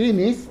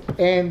finished,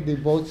 and the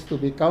votes to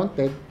be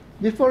counted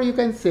before you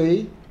can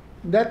say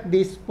that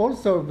these poll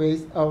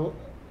surveys are,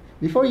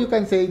 before you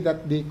can say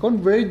that the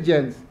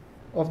convergence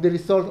of the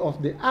result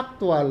of the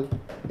actual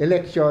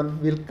election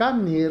will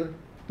come near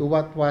to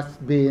what was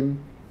being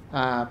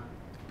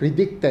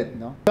predicted,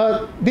 no?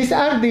 So these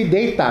are the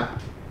data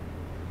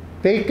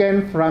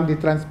taken from the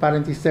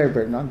transparency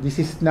server, no? This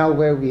is now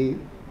where we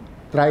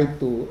try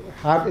to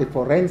have a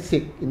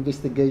forensic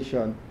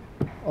investigation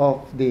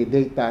of the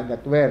data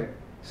that were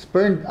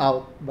spurned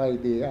out by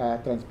the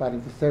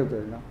transparency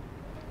server, no?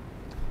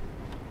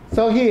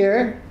 So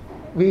here,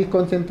 we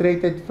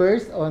concentrated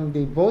first on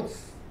the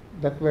votes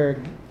that were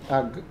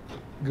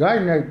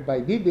garnered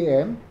by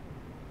BBM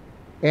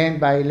and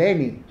by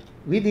Lenny.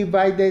 We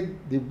divided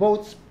the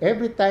votes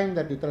every time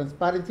that the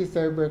transparency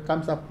server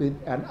comes up with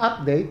an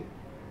update.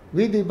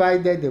 We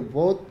divided the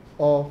vote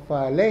of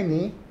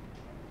Lenny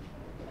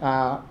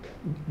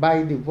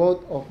by the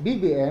vote of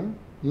BBM.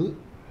 The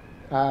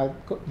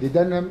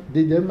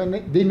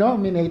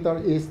denominator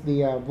is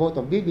the vote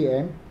of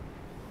BBM,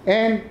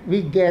 and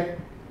we get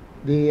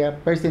the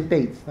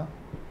percentage, no?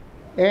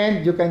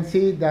 And you can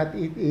see that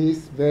it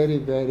is very,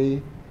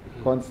 very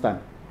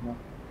constant, no?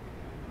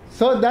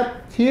 So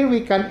that here we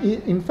can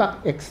in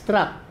fact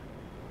extract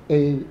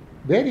a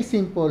very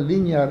simple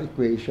linear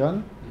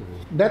equation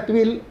that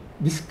will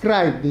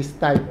describe this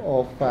type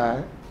of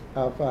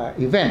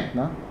event,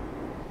 no?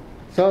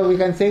 So we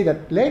can say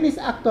that Lenny's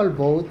actual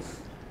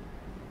votes,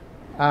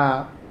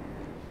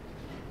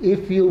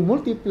 if you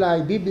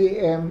multiply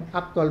BBM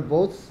actual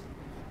votes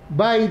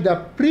by the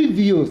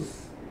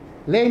previous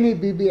Lenny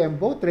BBM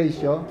vote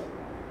ratio,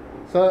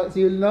 so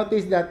you'll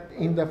notice that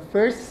in the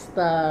first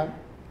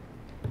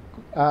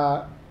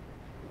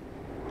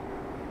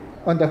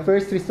on the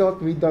first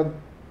result we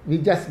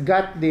just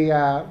got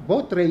the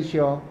vote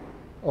ratio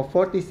of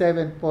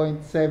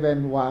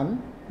 47.71,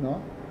 no?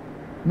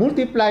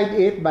 Multiplied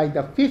it by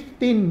the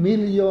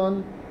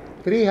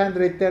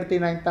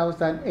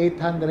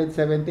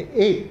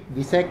 15,339,878,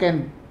 the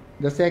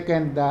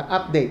second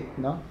update,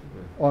 no?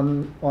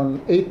 On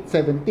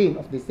 8/17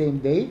 of the same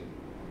day,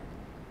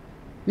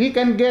 we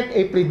can get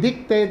a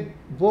predicted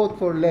vote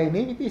for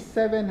Lenny. It is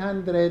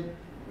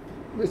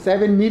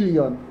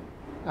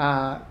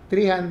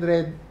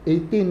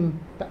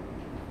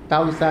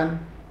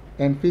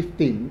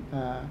 7,318,015.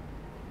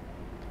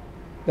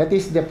 That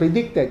is the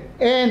predicted.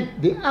 And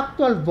the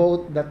actual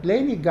vote that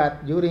Lenny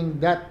got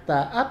during that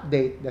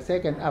update, the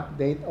second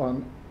update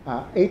on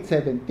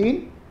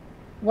 8/17,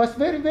 was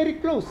very, very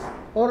close,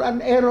 or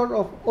an error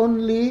of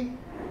only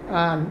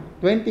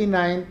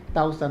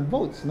 29,000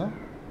 votes, no?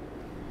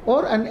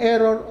 Or an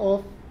error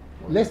of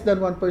less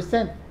than 1%,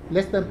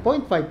 less than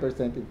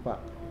 0.5% in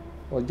fact,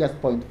 or just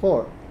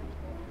 0.4.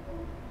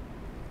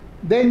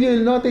 Then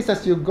you'll notice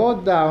as you go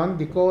down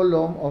the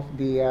column of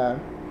the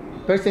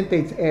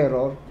percentage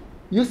error,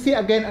 you see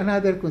again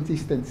another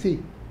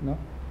consistency, no?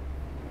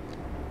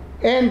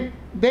 And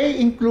they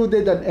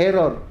included an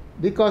error,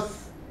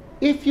 because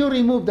if you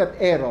remove that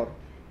error,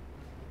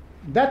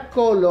 that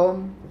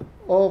column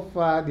of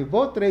the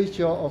vote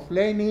ratio of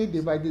Lenny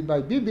divided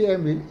by BBM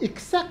will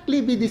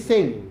exactly be the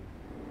same.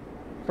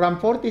 From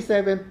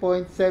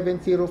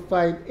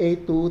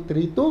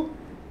 47.7058232,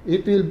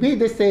 it will be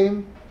the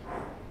same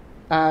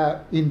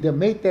in the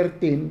May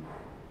 13,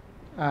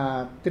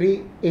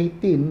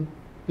 3:18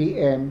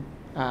 p.m.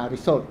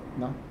 Result,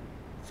 no?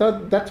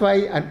 So that's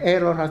why an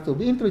error has to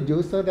be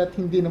introduced so that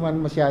hindi naman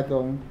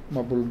masyadong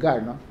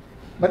mabulgar, no?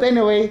 But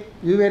anyway,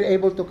 we were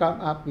able to come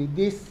up with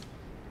this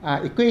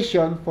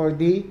equation for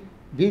the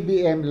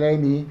BBM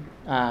Lenny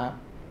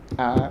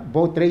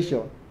vote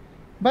ratio.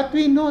 But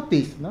we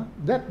noticed, no,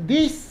 that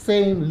this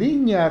same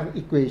linear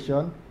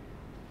equation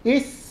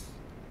is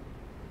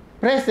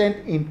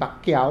present in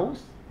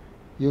Pacquiao's.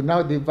 You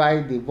now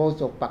divide the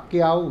votes of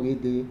Pacquiao with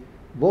the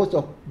votes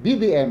of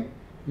BBM.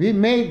 We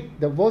made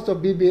the votes of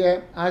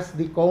BBM as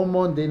the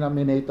common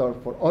denominator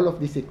for all of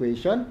this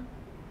equation.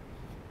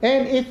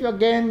 And if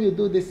again you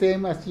do the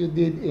same as you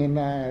did in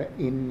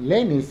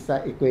Lenny's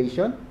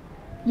equation,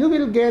 you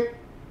will get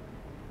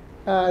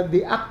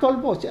the actual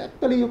votes.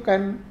 Actually, you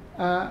can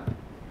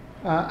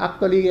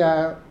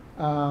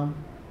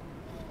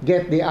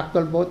get the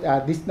actual vote.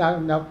 This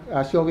now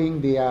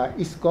showing the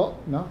ISCO,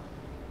 no?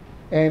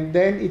 And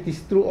then it is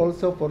true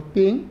also for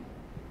Ping.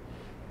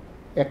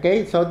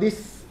 Okay, so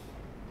this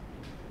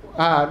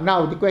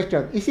now the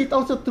question, is it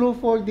also true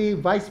for the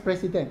vice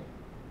president?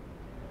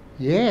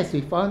 Yes, we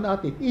found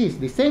out it is.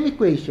 The same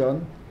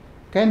equation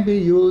can be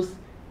used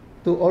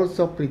to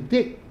also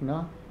predict,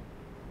 no,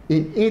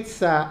 in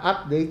its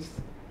updates,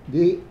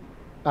 the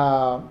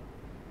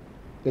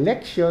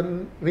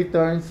election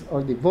returns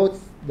or the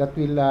votes that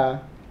will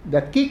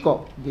that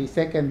Kiko, the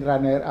second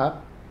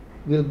runner-up,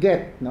 will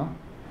get, no?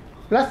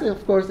 Plus,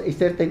 of course, a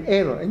certain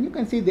error. And you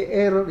can see the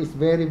error is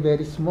very,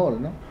 very small,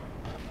 no?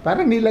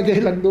 Parang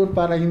nilagay lang doon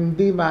para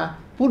hindi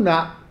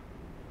mapuna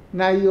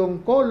na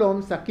yung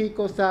column sa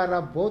Kiko Sara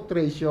vote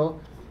ratio,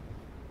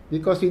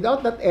 because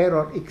without that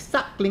error,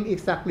 exactly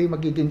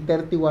magiging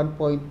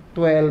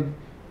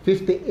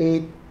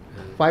 31.1258,504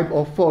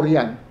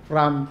 yan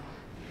from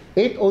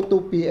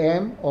 8:02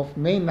 p.m. of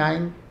May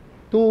 9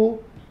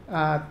 to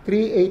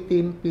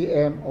 3:18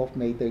 p.m. of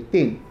May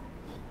 13.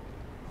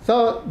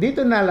 So,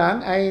 dito na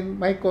lang ay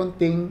may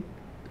konting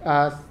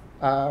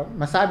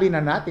masabi na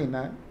natin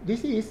na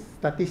this is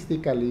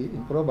statistically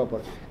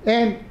improbable.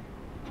 And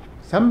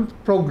some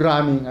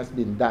programming has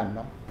been done,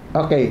 no?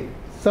 Okay,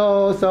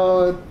 so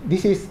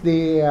this is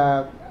the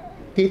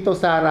Tito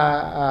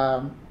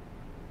Sara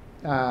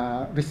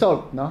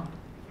result, no?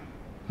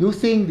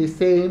 Using the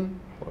same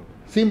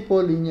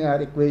simple linear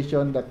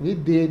equation that we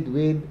did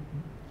with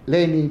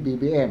Lenny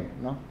BBM,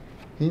 no?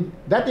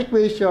 That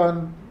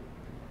equation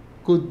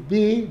could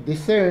be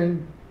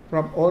discerned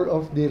from all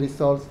of the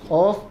results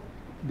of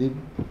the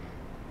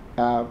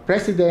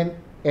president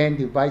and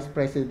the vice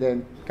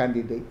president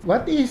candidates.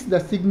 What is the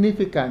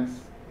significance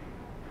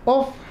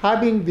of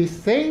having the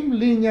same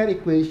linear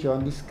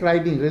equation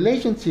describing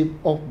relationship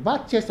of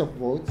batches of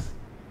votes,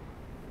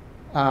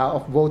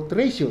 of vote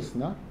ratios,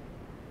 no?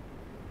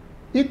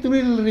 It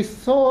will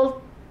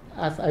result,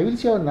 as I will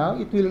show now,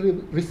 it will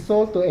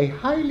result to a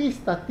highly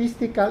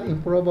statistical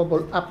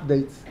improbable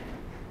updates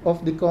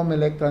of the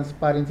COMELEC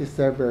transparency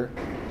server.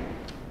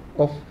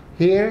 Of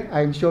here,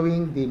 I'm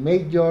showing the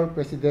major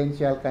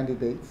presidential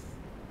candidates.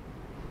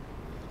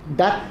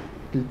 That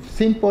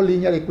simple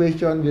linear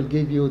equation will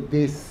give you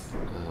this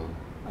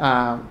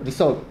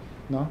result,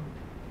 no?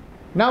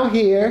 Now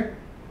here,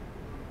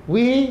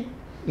 we,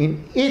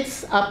 in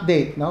its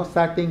update, no,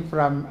 starting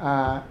from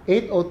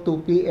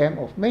 8:02 p.m.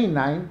 of May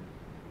 9,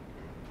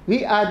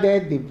 we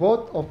added the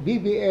vote of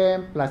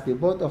BBM plus the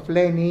vote of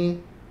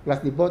Lenny plus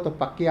the vote of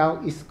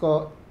Pacquiao,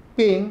 Isko,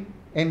 Ping,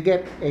 and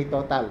get a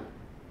total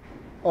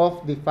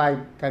of the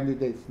 5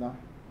 candidates, no?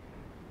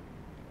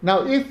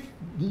 Now, if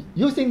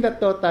using the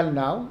total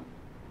now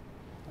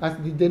as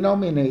the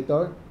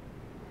denominator,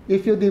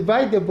 if you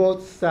divide the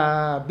votes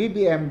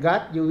BBM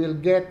got, you will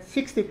get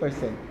 60%.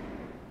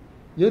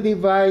 You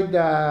divide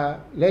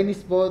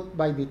Lenny's vote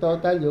by the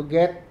total, you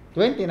get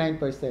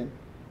 29%.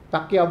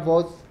 Pacquiao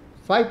votes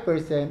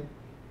 5%,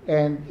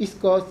 and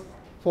Isko's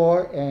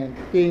 4, and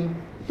ping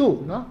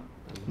 2, no?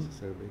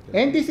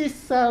 And this is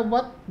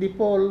what the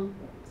poll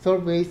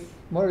surveys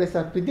more or less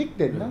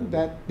predicted, no?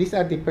 That these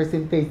are the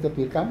percentage that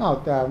will come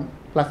out,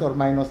 plus or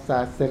minus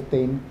a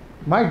certain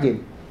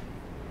margin.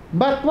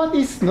 But what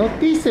is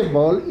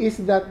noticeable is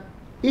that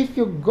if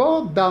you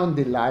go down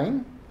the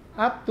line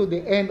up to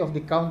the end of the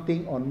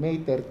counting on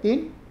May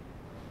 13,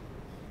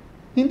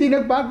 hindi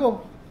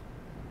nagbago.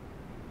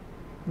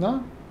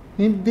 No?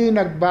 Hindi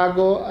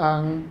nagbago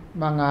ang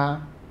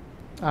mga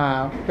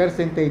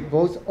percentage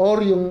votes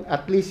or yung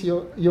at least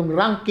yung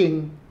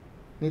ranking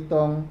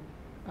nitong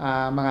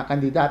mga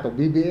kandidato.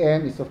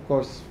 BBM is of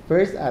course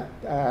first at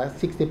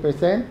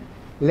 60%.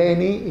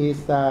 Lenny is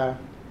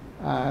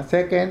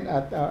second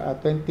at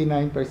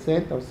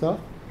 29% or so.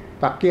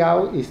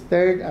 Pacquiao is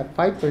third at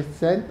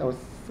 5% or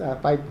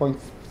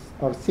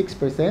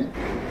 6%.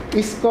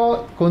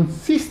 Isko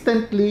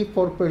consistently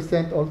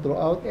 4% all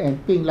throughout, and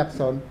Ping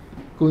Lacson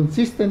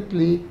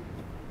consistently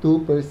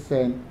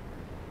 2%.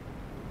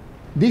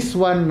 This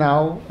one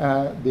now,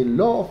 the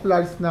law of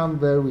large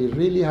number, we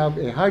really have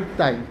a hard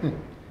time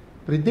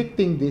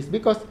predicting this,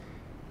 because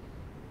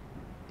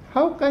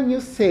how can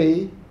you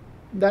say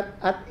that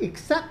at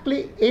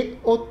exactly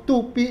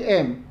 8:02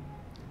 p.m.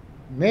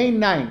 May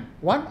 9,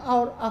 1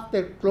 hour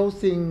after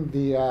closing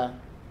the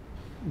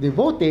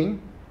voting,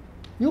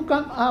 you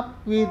come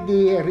up with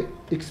the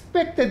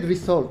expected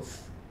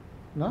results,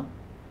 no?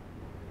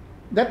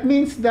 That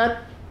means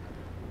that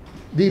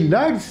the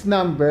large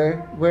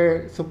number,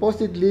 where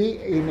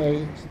supposedly in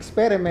a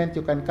experiment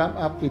you can come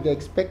up with the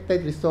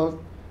expected result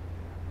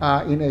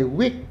in a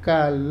weak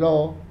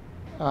law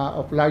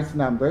of large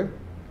number,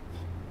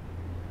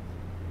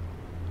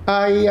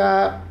 ay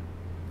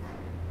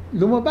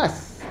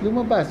lumabas.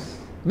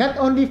 Not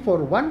only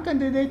for one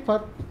candidate,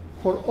 but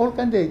for all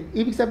candidates.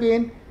 Ibig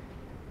sabihin,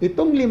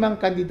 itong 5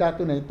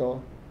 kandidato na ito,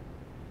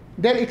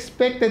 their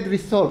expected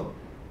result,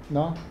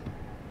 no,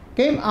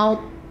 came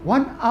out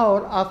 1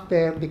 hour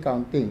after the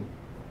counting.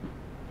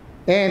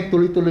 And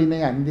tuloy-tuloy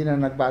na yan, hindi na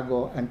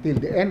nagbago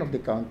until the end of the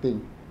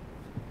counting.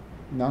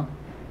 No?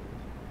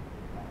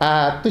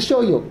 To show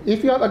you,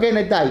 if you have again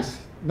a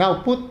dice,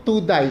 now put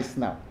 2 dice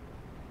now.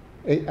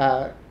 2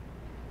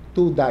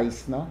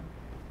 dice, no?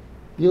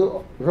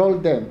 You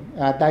roll them,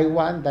 die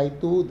 1, die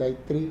 2, die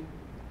 3,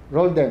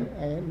 roll them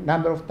a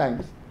number of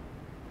times.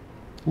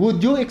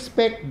 Would you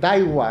expect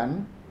die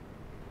 1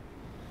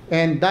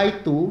 and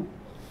die 2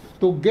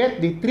 to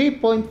get the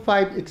 3.5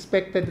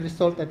 expected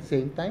result at the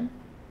same time?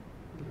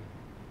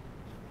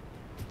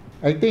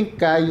 I think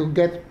you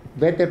get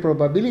better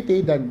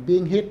probability than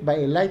being hit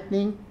by a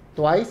lightning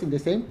twice in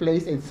the same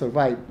place and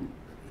survive.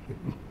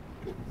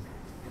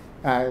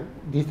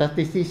 The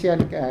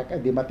statistician,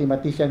 the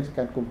mathematicians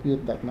can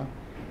compute that, no?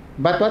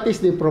 But what is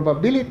the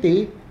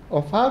probability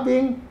of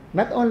having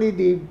not only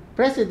the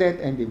president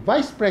and the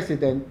vice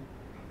president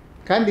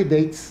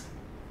candidates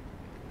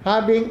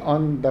having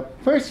on the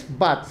first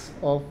batch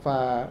of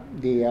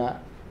the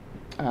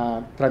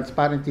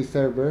transparency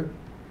server,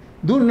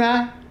 doon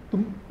na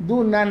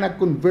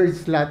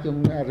nag-converge lahat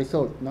yung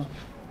result, no?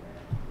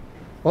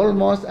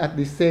 Almost at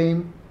the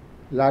same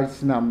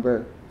large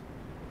number,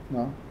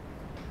 no?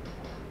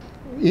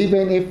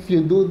 Even if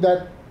you do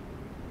that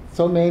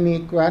so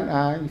many,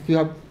 if you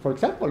have, for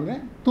example, 2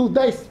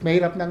 dice,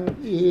 mahirap nang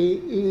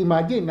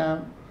i-imagine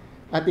na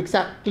at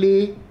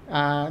exactly,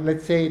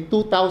 let's say,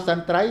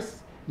 2,000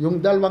 tries, yung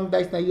 2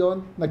 dice na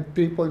yon nag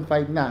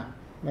 3.5 na,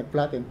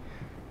 nag-flatten.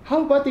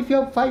 How about if you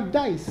have 5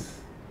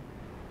 dice?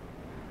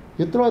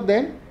 You throw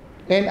them,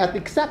 and at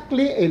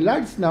exactly a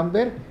large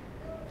number,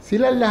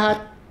 sila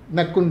lahat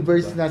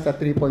nag-converge na sa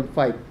 3.5.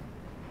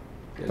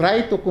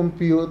 Try to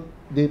compute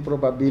the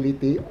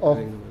probability of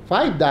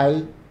 5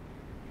 die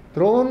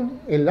thrown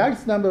a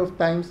large number of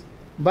times,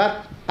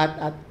 but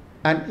at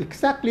an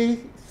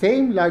exactly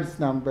same large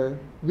number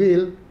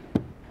will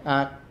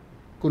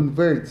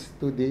converge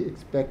to the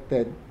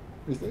expected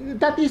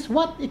result. That is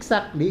what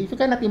exactly, if you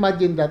cannot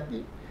imagine that,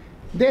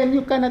 then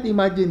you cannot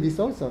imagine this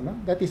also, no?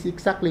 That is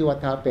exactly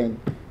what happened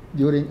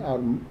during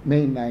our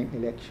May 9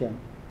 election.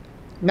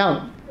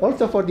 Now,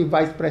 also for the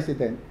vice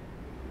president,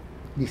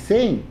 the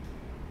same.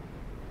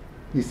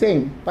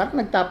 Parang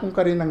nagtapong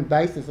ka rin ng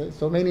dice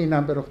so many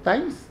number of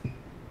times,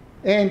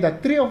 and the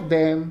 3 of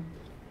them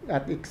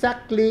at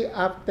exactly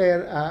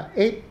after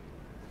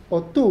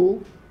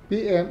 8:02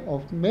 p.m.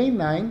 of May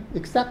 9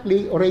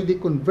 exactly already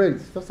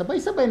converged. So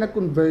sabay-sabay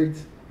nag-converge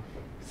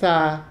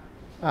sa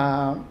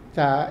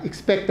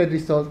expected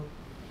result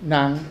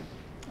ng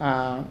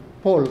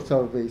poll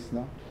surveys,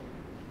 no?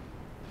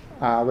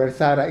 Where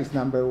Sara is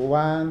number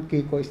 1,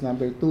 Kiko is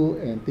number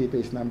 2, and Tito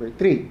is number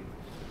 3.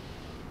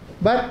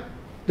 But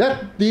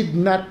that did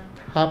not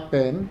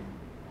happen,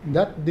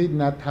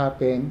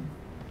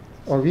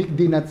 or we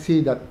did not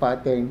see that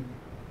pattern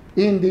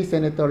in the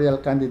senatorial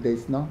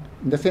candidates, no?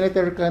 In the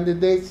senatorial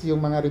candidates,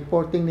 yung mga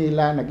reporting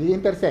nila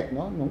nag-i-intersect,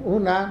 no? Nung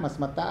una, mas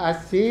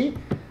mataas si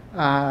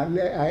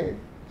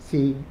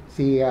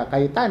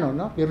Cayetano,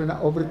 no? Pero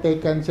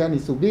na-overtaken siya ni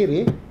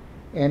Subiri,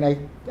 and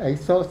I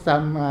saw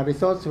some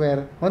results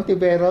where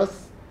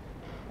Hontiveros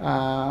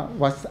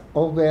was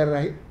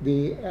over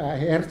the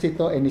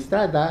Ejercito and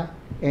Estrada,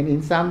 and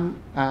in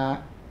some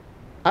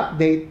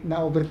update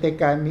na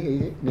overtaken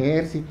ni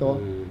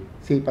Ejercito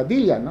si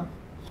Padilla, no?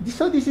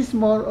 So this is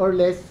more or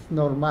less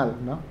normal,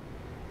 no?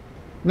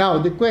 Now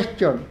the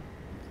question,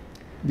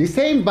 the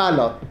same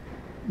ballot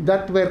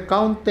that were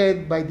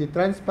counted by the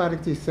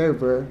transparency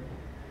server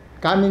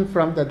coming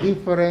from the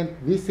different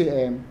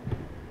VCM,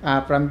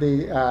 from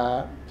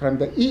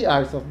the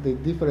ERs of the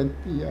different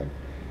ER,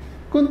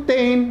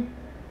 contain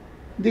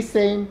the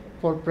same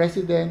for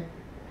President,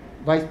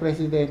 Vice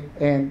President,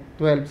 and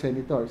 12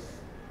 senators.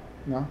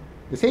 No?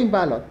 The same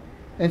ballot.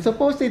 And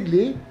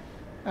supposedly,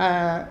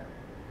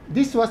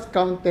 this was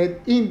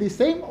counted in the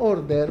same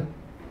order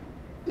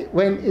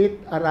when it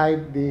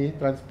arrived the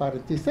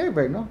transparency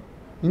server. No?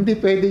 Hindi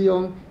pwede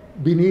yung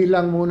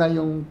binilang muna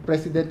yung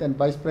President and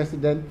Vice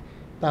President,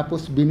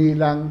 tapos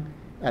binilang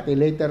at a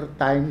later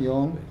time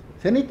yung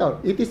senator.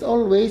 It is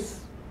always,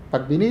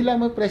 pag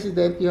binilang mo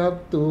President, you have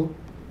to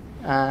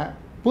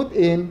put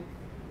in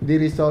the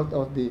result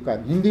of the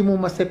kan. Hindi mo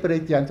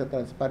ma-separate yan sa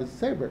transparency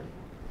server.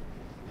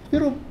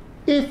 Pero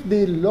if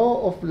the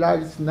law of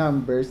large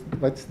numbers,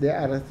 what they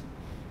are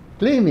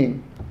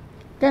claiming,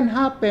 can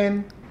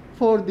happen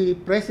for the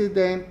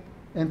President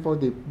and for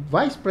the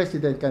Vice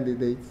President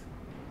candidates,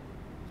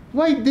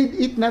 why did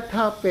it not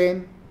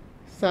happen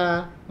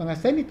sa mga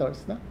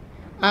senators? No?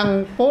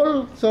 Ang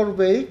poll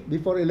survey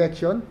before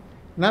election,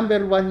 number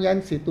 1 yan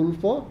si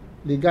Tulfo,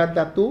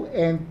 Ligarda 2,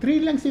 and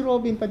 3 lang si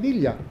Robin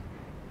Padilla.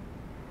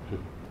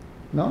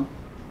 No?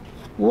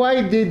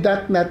 Why did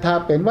that not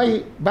happen?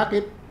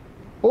 Bakit?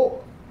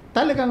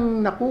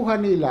 Talagang nakuha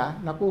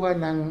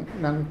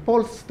ng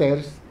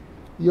pollsters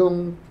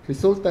yung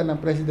resulta ng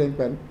President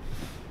Kwan.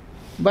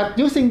 But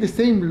using the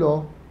same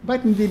law,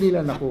 ba't hindi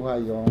nila nakuha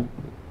yung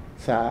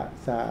sa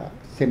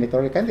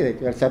senatorial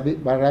candidate? Well,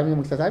 marami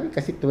magsasabi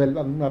kasi 12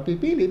 ang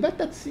mapipili, but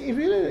that's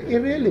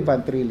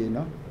irrelevant really,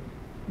 no?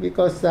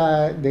 Because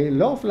the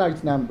law of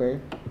large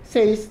number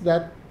says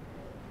that,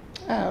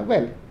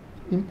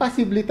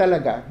 impossibly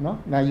talaga,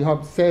 no? Na you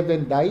have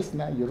 7 dice,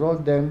 na you roll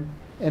them,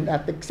 and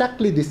at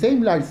exactly the same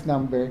large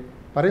number,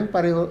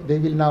 pareng-pareho, they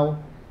will now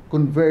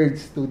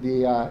converge to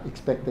the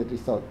expected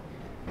result.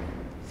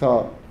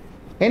 So,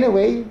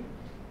 anyway,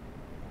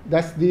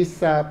 does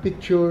this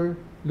picture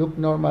look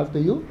normal to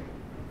you?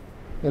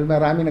 Well,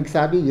 marami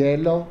nagsabi,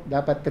 yellow,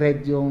 dapat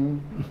red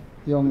yung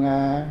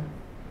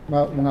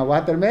mga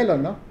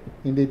watermelon, no?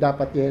 Hindi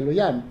dapat yellow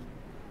yan.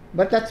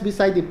 But that's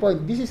beside the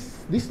point.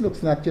 This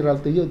looks natural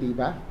to you, di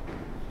ba?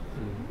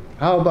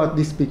 How about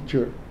this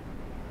picture?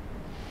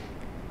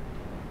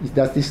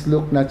 Does this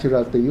look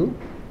natural to you?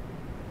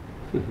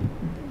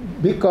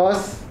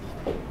 Because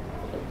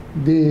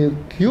the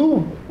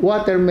cube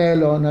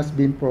watermelon has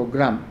been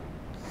programmed.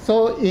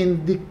 So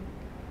in the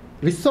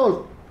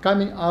result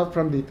coming out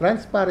from the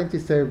transparency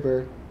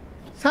server,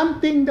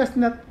 something does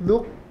not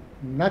look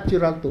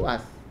natural to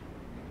us.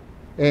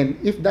 And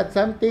if that's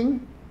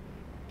something,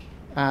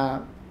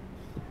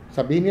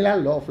 sabihin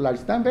nila, law of large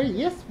number,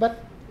 yes,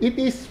 but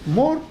it is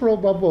more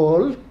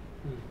probable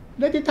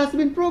that it has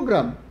been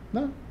programmed.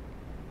 No?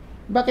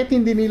 Bakit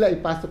hindi nila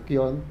ipasok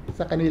yon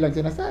sa kanilang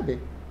sinasabi?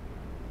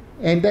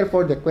 And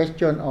therefore, the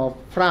question of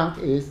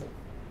Frank is,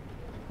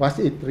 was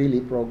it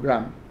really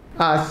programmed?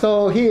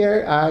 So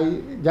here,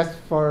 just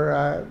for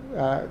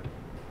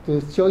to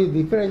show you,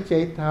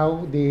 differentiate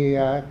how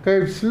the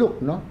curves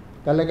look, no?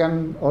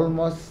 Talagang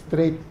almost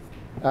straight,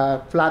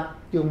 flat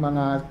yung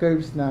mga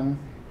curves ng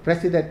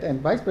President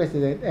and Vice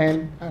President,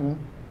 and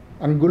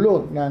ang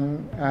gulo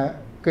ng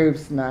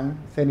curves ng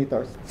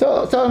senators.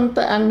 So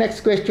ang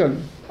next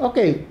question,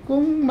 okay,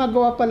 kung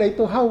magawa pala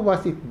ito, how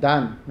was it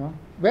done? No?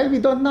 Well,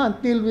 we don't know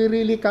until we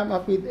really come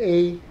up with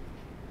a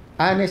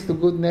honest to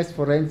goodness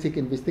forensic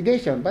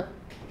investigation. But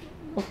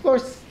of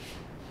course,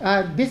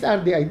 these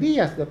are the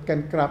ideas that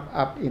can crop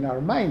up in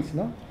our minds.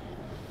 No?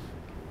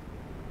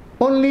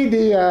 Only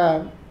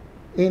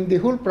in the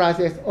whole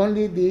process,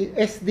 only the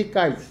SD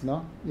cards,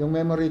 no, yung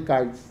memory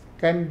cards,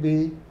 can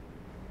be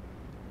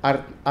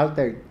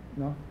altered.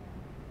 No?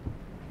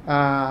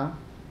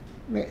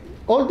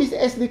 All these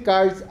SD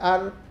cards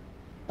are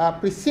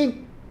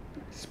precinct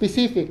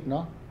specific,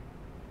 no?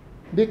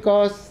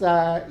 Because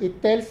it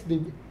tells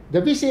the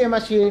VCM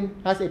machine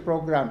has a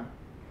program.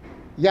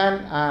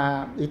 Yan,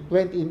 it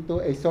went into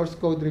a source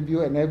code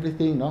review and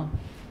everything, no?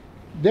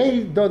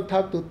 They don't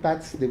have to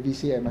touch the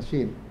VCM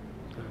machine.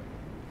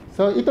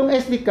 So itong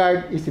SD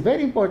card is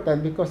very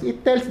important because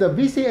it tells the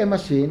VCM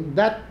machine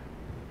that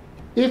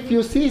if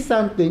you see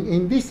something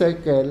in this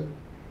circle,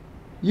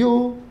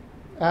 you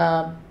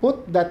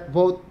put that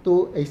vote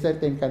to a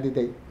certain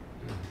candidate.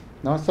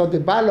 No? So the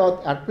ballot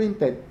are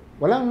printed.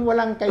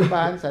 Walang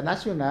kaibahan sa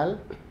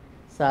national,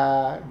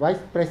 sa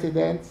vice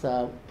president,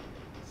 sa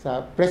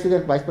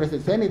president, vice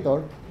president,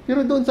 senator,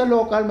 pero doon sa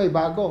local may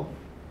bago.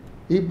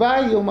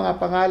 Iba yung mga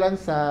pangalan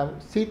sa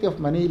City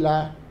of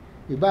Manila,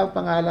 iba ang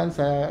pangalan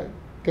sa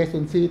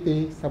Quezon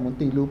City, sa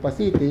Muntinlupa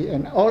City,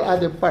 and all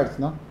other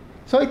parts, no?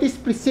 So it is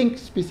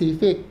precinct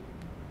specific,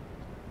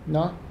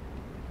 no?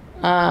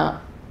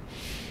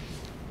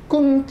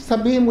 kung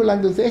sabihin mo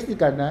lang dun sa SD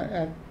card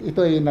na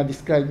ito ay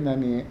na-describe na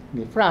ni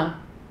Frank,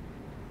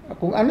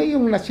 kung ano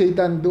yung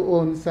na-shadean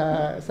doon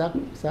sa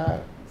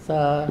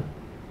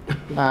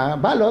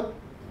ballot,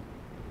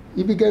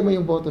 ibigay mo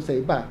yung boto sa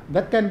iba.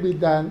 That can be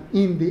done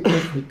in the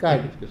SD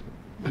card.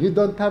 You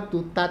don't have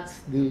to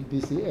touch the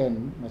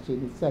BCM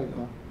machine itself.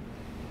 No?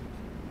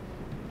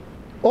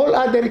 All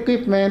other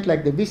equipment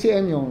like the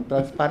BCM, yung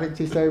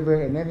transparency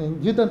server and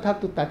everything, you don't have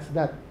to touch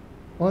that.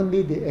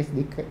 Only the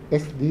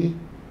SD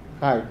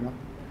card. No?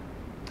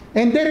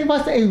 And there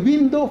was a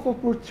window of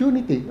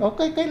opportunity.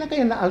 Okay, kailan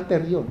kaya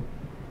na-alter yun?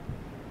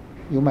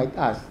 You might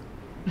ask.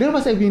 There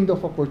was a window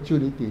of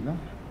opportunity. No?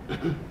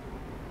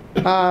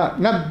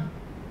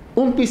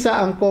 Nag-umpisa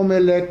ang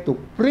COMELEC to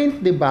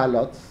print the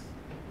ballots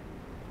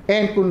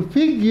and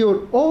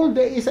configure all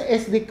the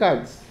SD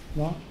cards,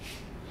 no?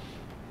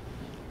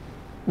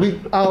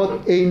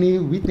 Without any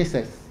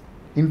witnesses.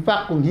 In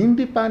fact, kung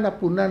hindi pa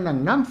napunan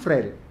ng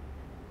NAMFREL,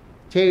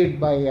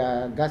 chaired by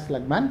Gus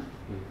Lagman,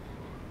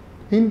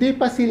 hindi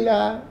pa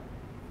sila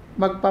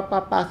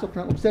magpapapasok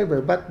ng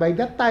observer. But by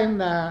that time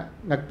na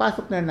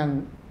nagpasok na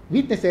ng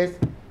witnesses,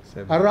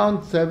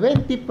 around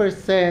 70%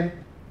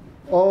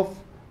 of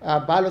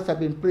ballots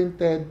have been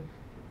printed.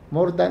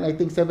 More than, I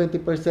think,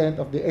 70%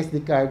 of the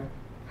SD card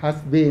has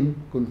been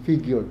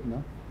configured. No?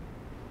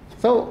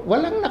 So,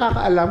 walang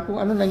nakakaalam kung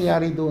ano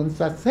nangyari doon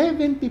sa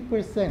 70%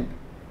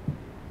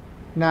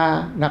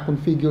 na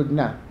configured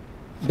na.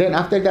 Then,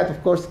 after that,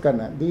 of course,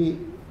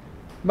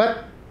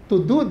 but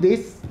to do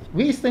this,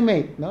 we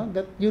estimate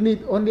that you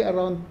need only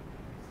around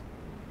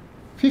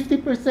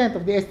 50%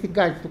 of the SD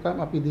cards to come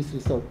up with this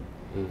result.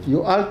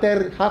 You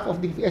alter half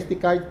of the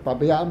SD card,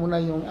 pabayaan mo na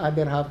yung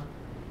other half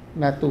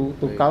na to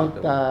count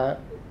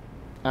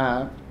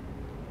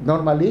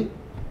normally,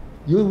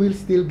 you will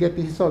still get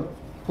the result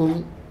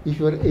if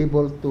you are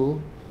able to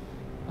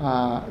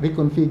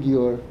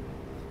reconfigure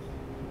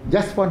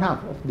just one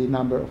half of the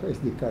number of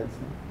SD cards.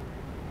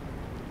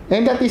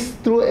 And that is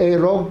through a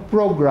rogue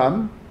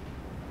program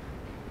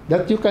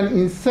that you can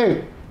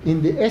insert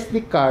in the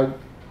SD card,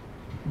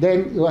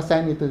 then you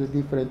assign it to the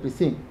different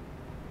precinct.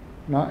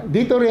 No?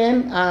 Dito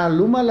rin,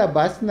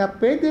 lumalabas na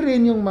pwede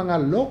rin yung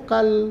mga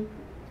local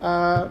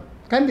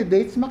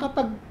candidates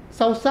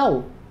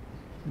makapag-sausaw,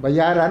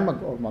 bayaran,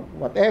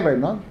 whatever,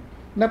 no?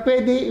 Na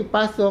pwede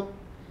ipasok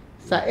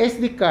sa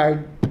SD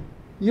card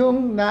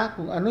yung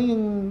kung ano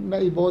yung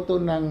naiboto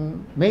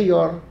ng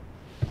mayor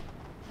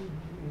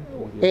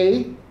A,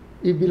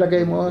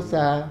 ibilagay mo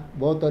sa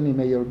boto ni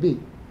Mayor B.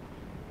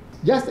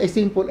 Just a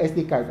simple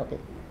SD card, okay.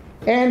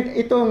 And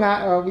ito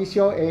nga, we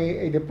show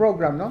the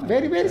program, no?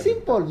 Very, very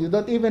simple. You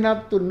don't even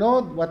have to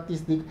know what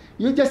is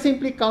you just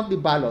simply count the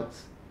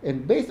ballots.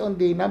 And based on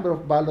the number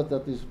of ballots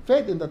that is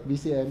fed in that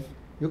BCM,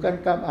 you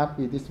can come up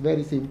with this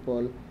very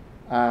simple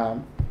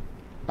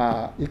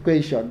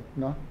equation,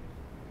 no?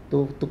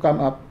 To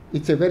come up,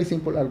 it's a very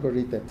simple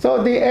algorithm.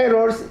 So the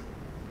errors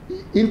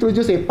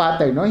introduce a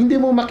pattern, no? Hindi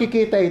mo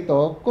makikita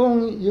ito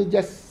kung you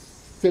just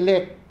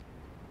select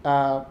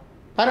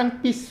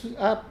parang piece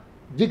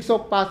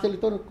jigsaw puzzle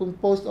ito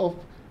composed of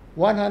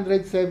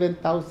 107,000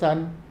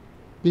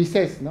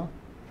 pieces, no?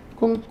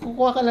 Kung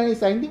kukuha ka lang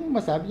isa, hindi mo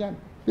masabi yan.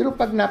 Pero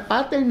pag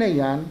na-pattern na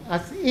yan,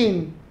 as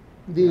in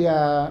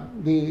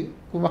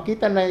kung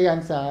makita na yan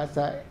sa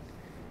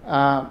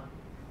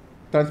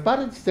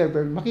transparency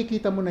server,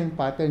 makikita mo na yung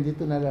pattern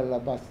dito na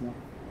lalabas, no?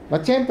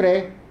 But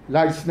syempre,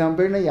 large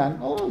number na yan,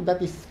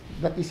 that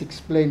is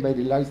explained by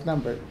the large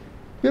number.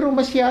 Pero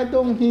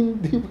masyadong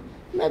hindi,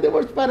 in other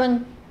words,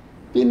 parang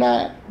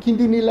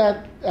hindi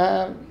nila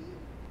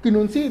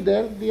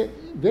kinonsider the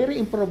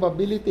very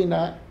improbability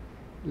na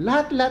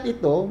lahat-lahat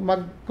ito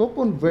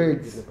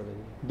magko-converge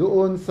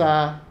doon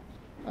sa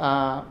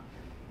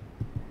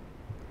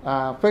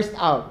first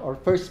out or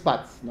first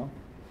spots, no?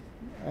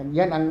 And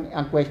yan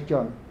ang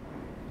question.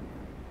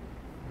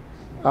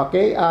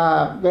 Okay,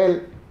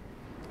 well,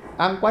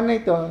 ang kwan na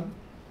ito,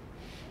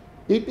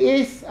 it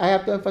is, I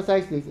have to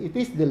emphasize this, it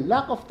is the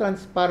lack of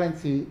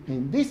transparency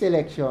in this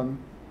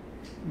election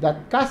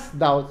that casts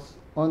doubts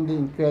on the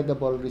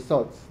incredible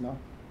results. No?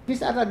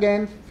 These are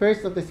again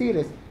first of the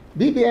series.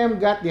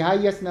 BBM got the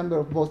highest number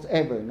of votes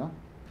ever. No?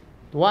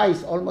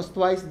 Almost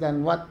twice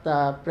than what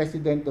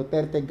President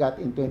Duterte got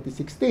in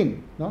 2016.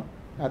 No?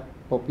 At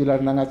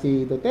popular na nga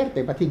si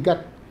Duterte, but he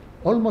got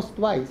almost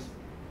twice.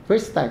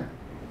 First time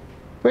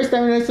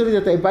in history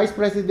that a vice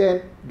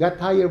president got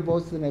higher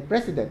votes than a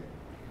president.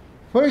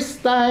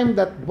 First time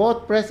that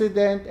both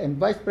president and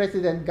vice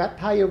president got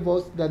higher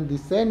votes than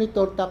the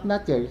senator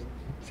top-notchers,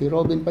 si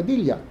Robin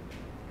Padilla.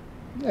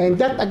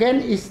 And that again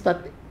is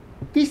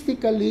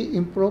statistically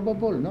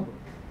improbable, no?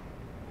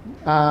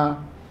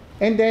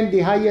 And then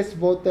the highest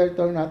voter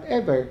turnout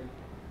ever.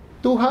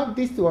 To have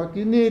this work,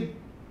 you need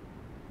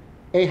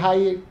a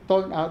high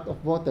turnout of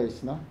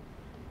voters, no?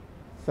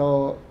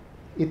 So,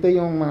 ito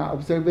yung mga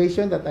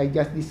observation that I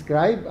just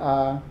described.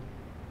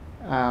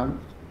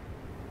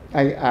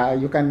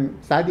 You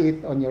can study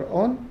it on your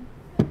own.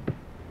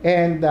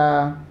 And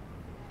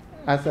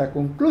as a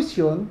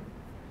conclusion,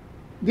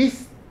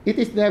 this it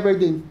is never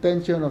the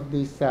intention of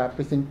this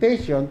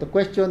presentation to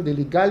question the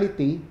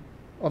legality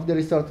of the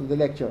result of the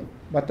election,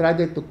 but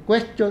rather to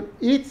question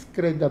its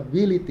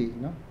credibility.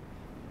 No?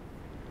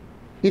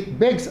 It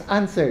begs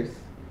answers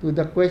to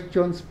the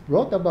questions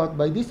brought about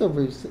by this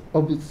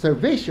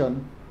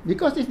observation,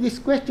 because if these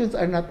questions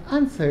are not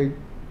answered,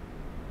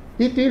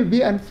 it will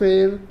be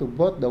unfair to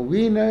both the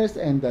winners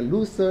and the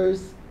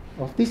losers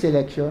of this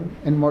election,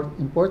 and more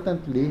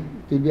importantly,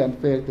 it will be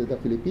unfair to the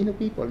Filipino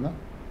people. No?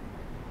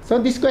 So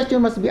this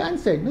question must be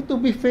answered, no, to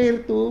be fair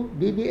to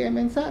BBM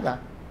and Sara,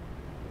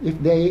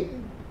 if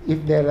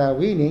their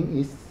winning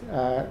is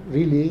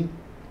really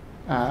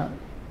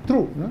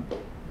true. No?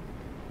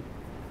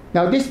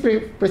 Now, this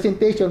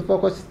presentation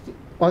focused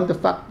on the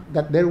fact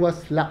that there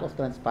was lack of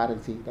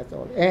transparency, that's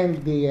all.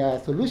 And the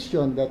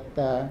solution that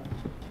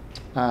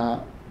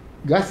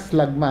Gus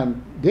Lagman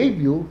gave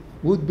you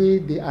would be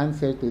the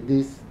answer to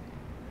this.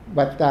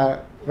 But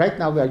right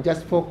now, we are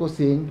just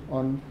focusing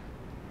on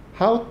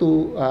how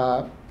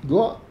to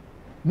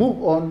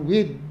move on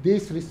with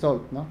this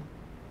result. No?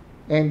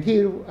 And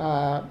here,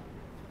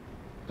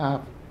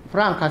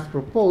 Frank has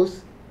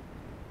proposed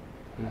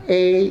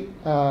a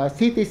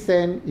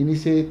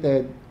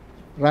citizen-initiated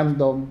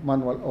random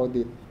manual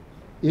audit,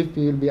 if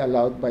it will be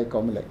allowed by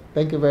COMELEC.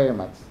 Thank you very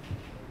much.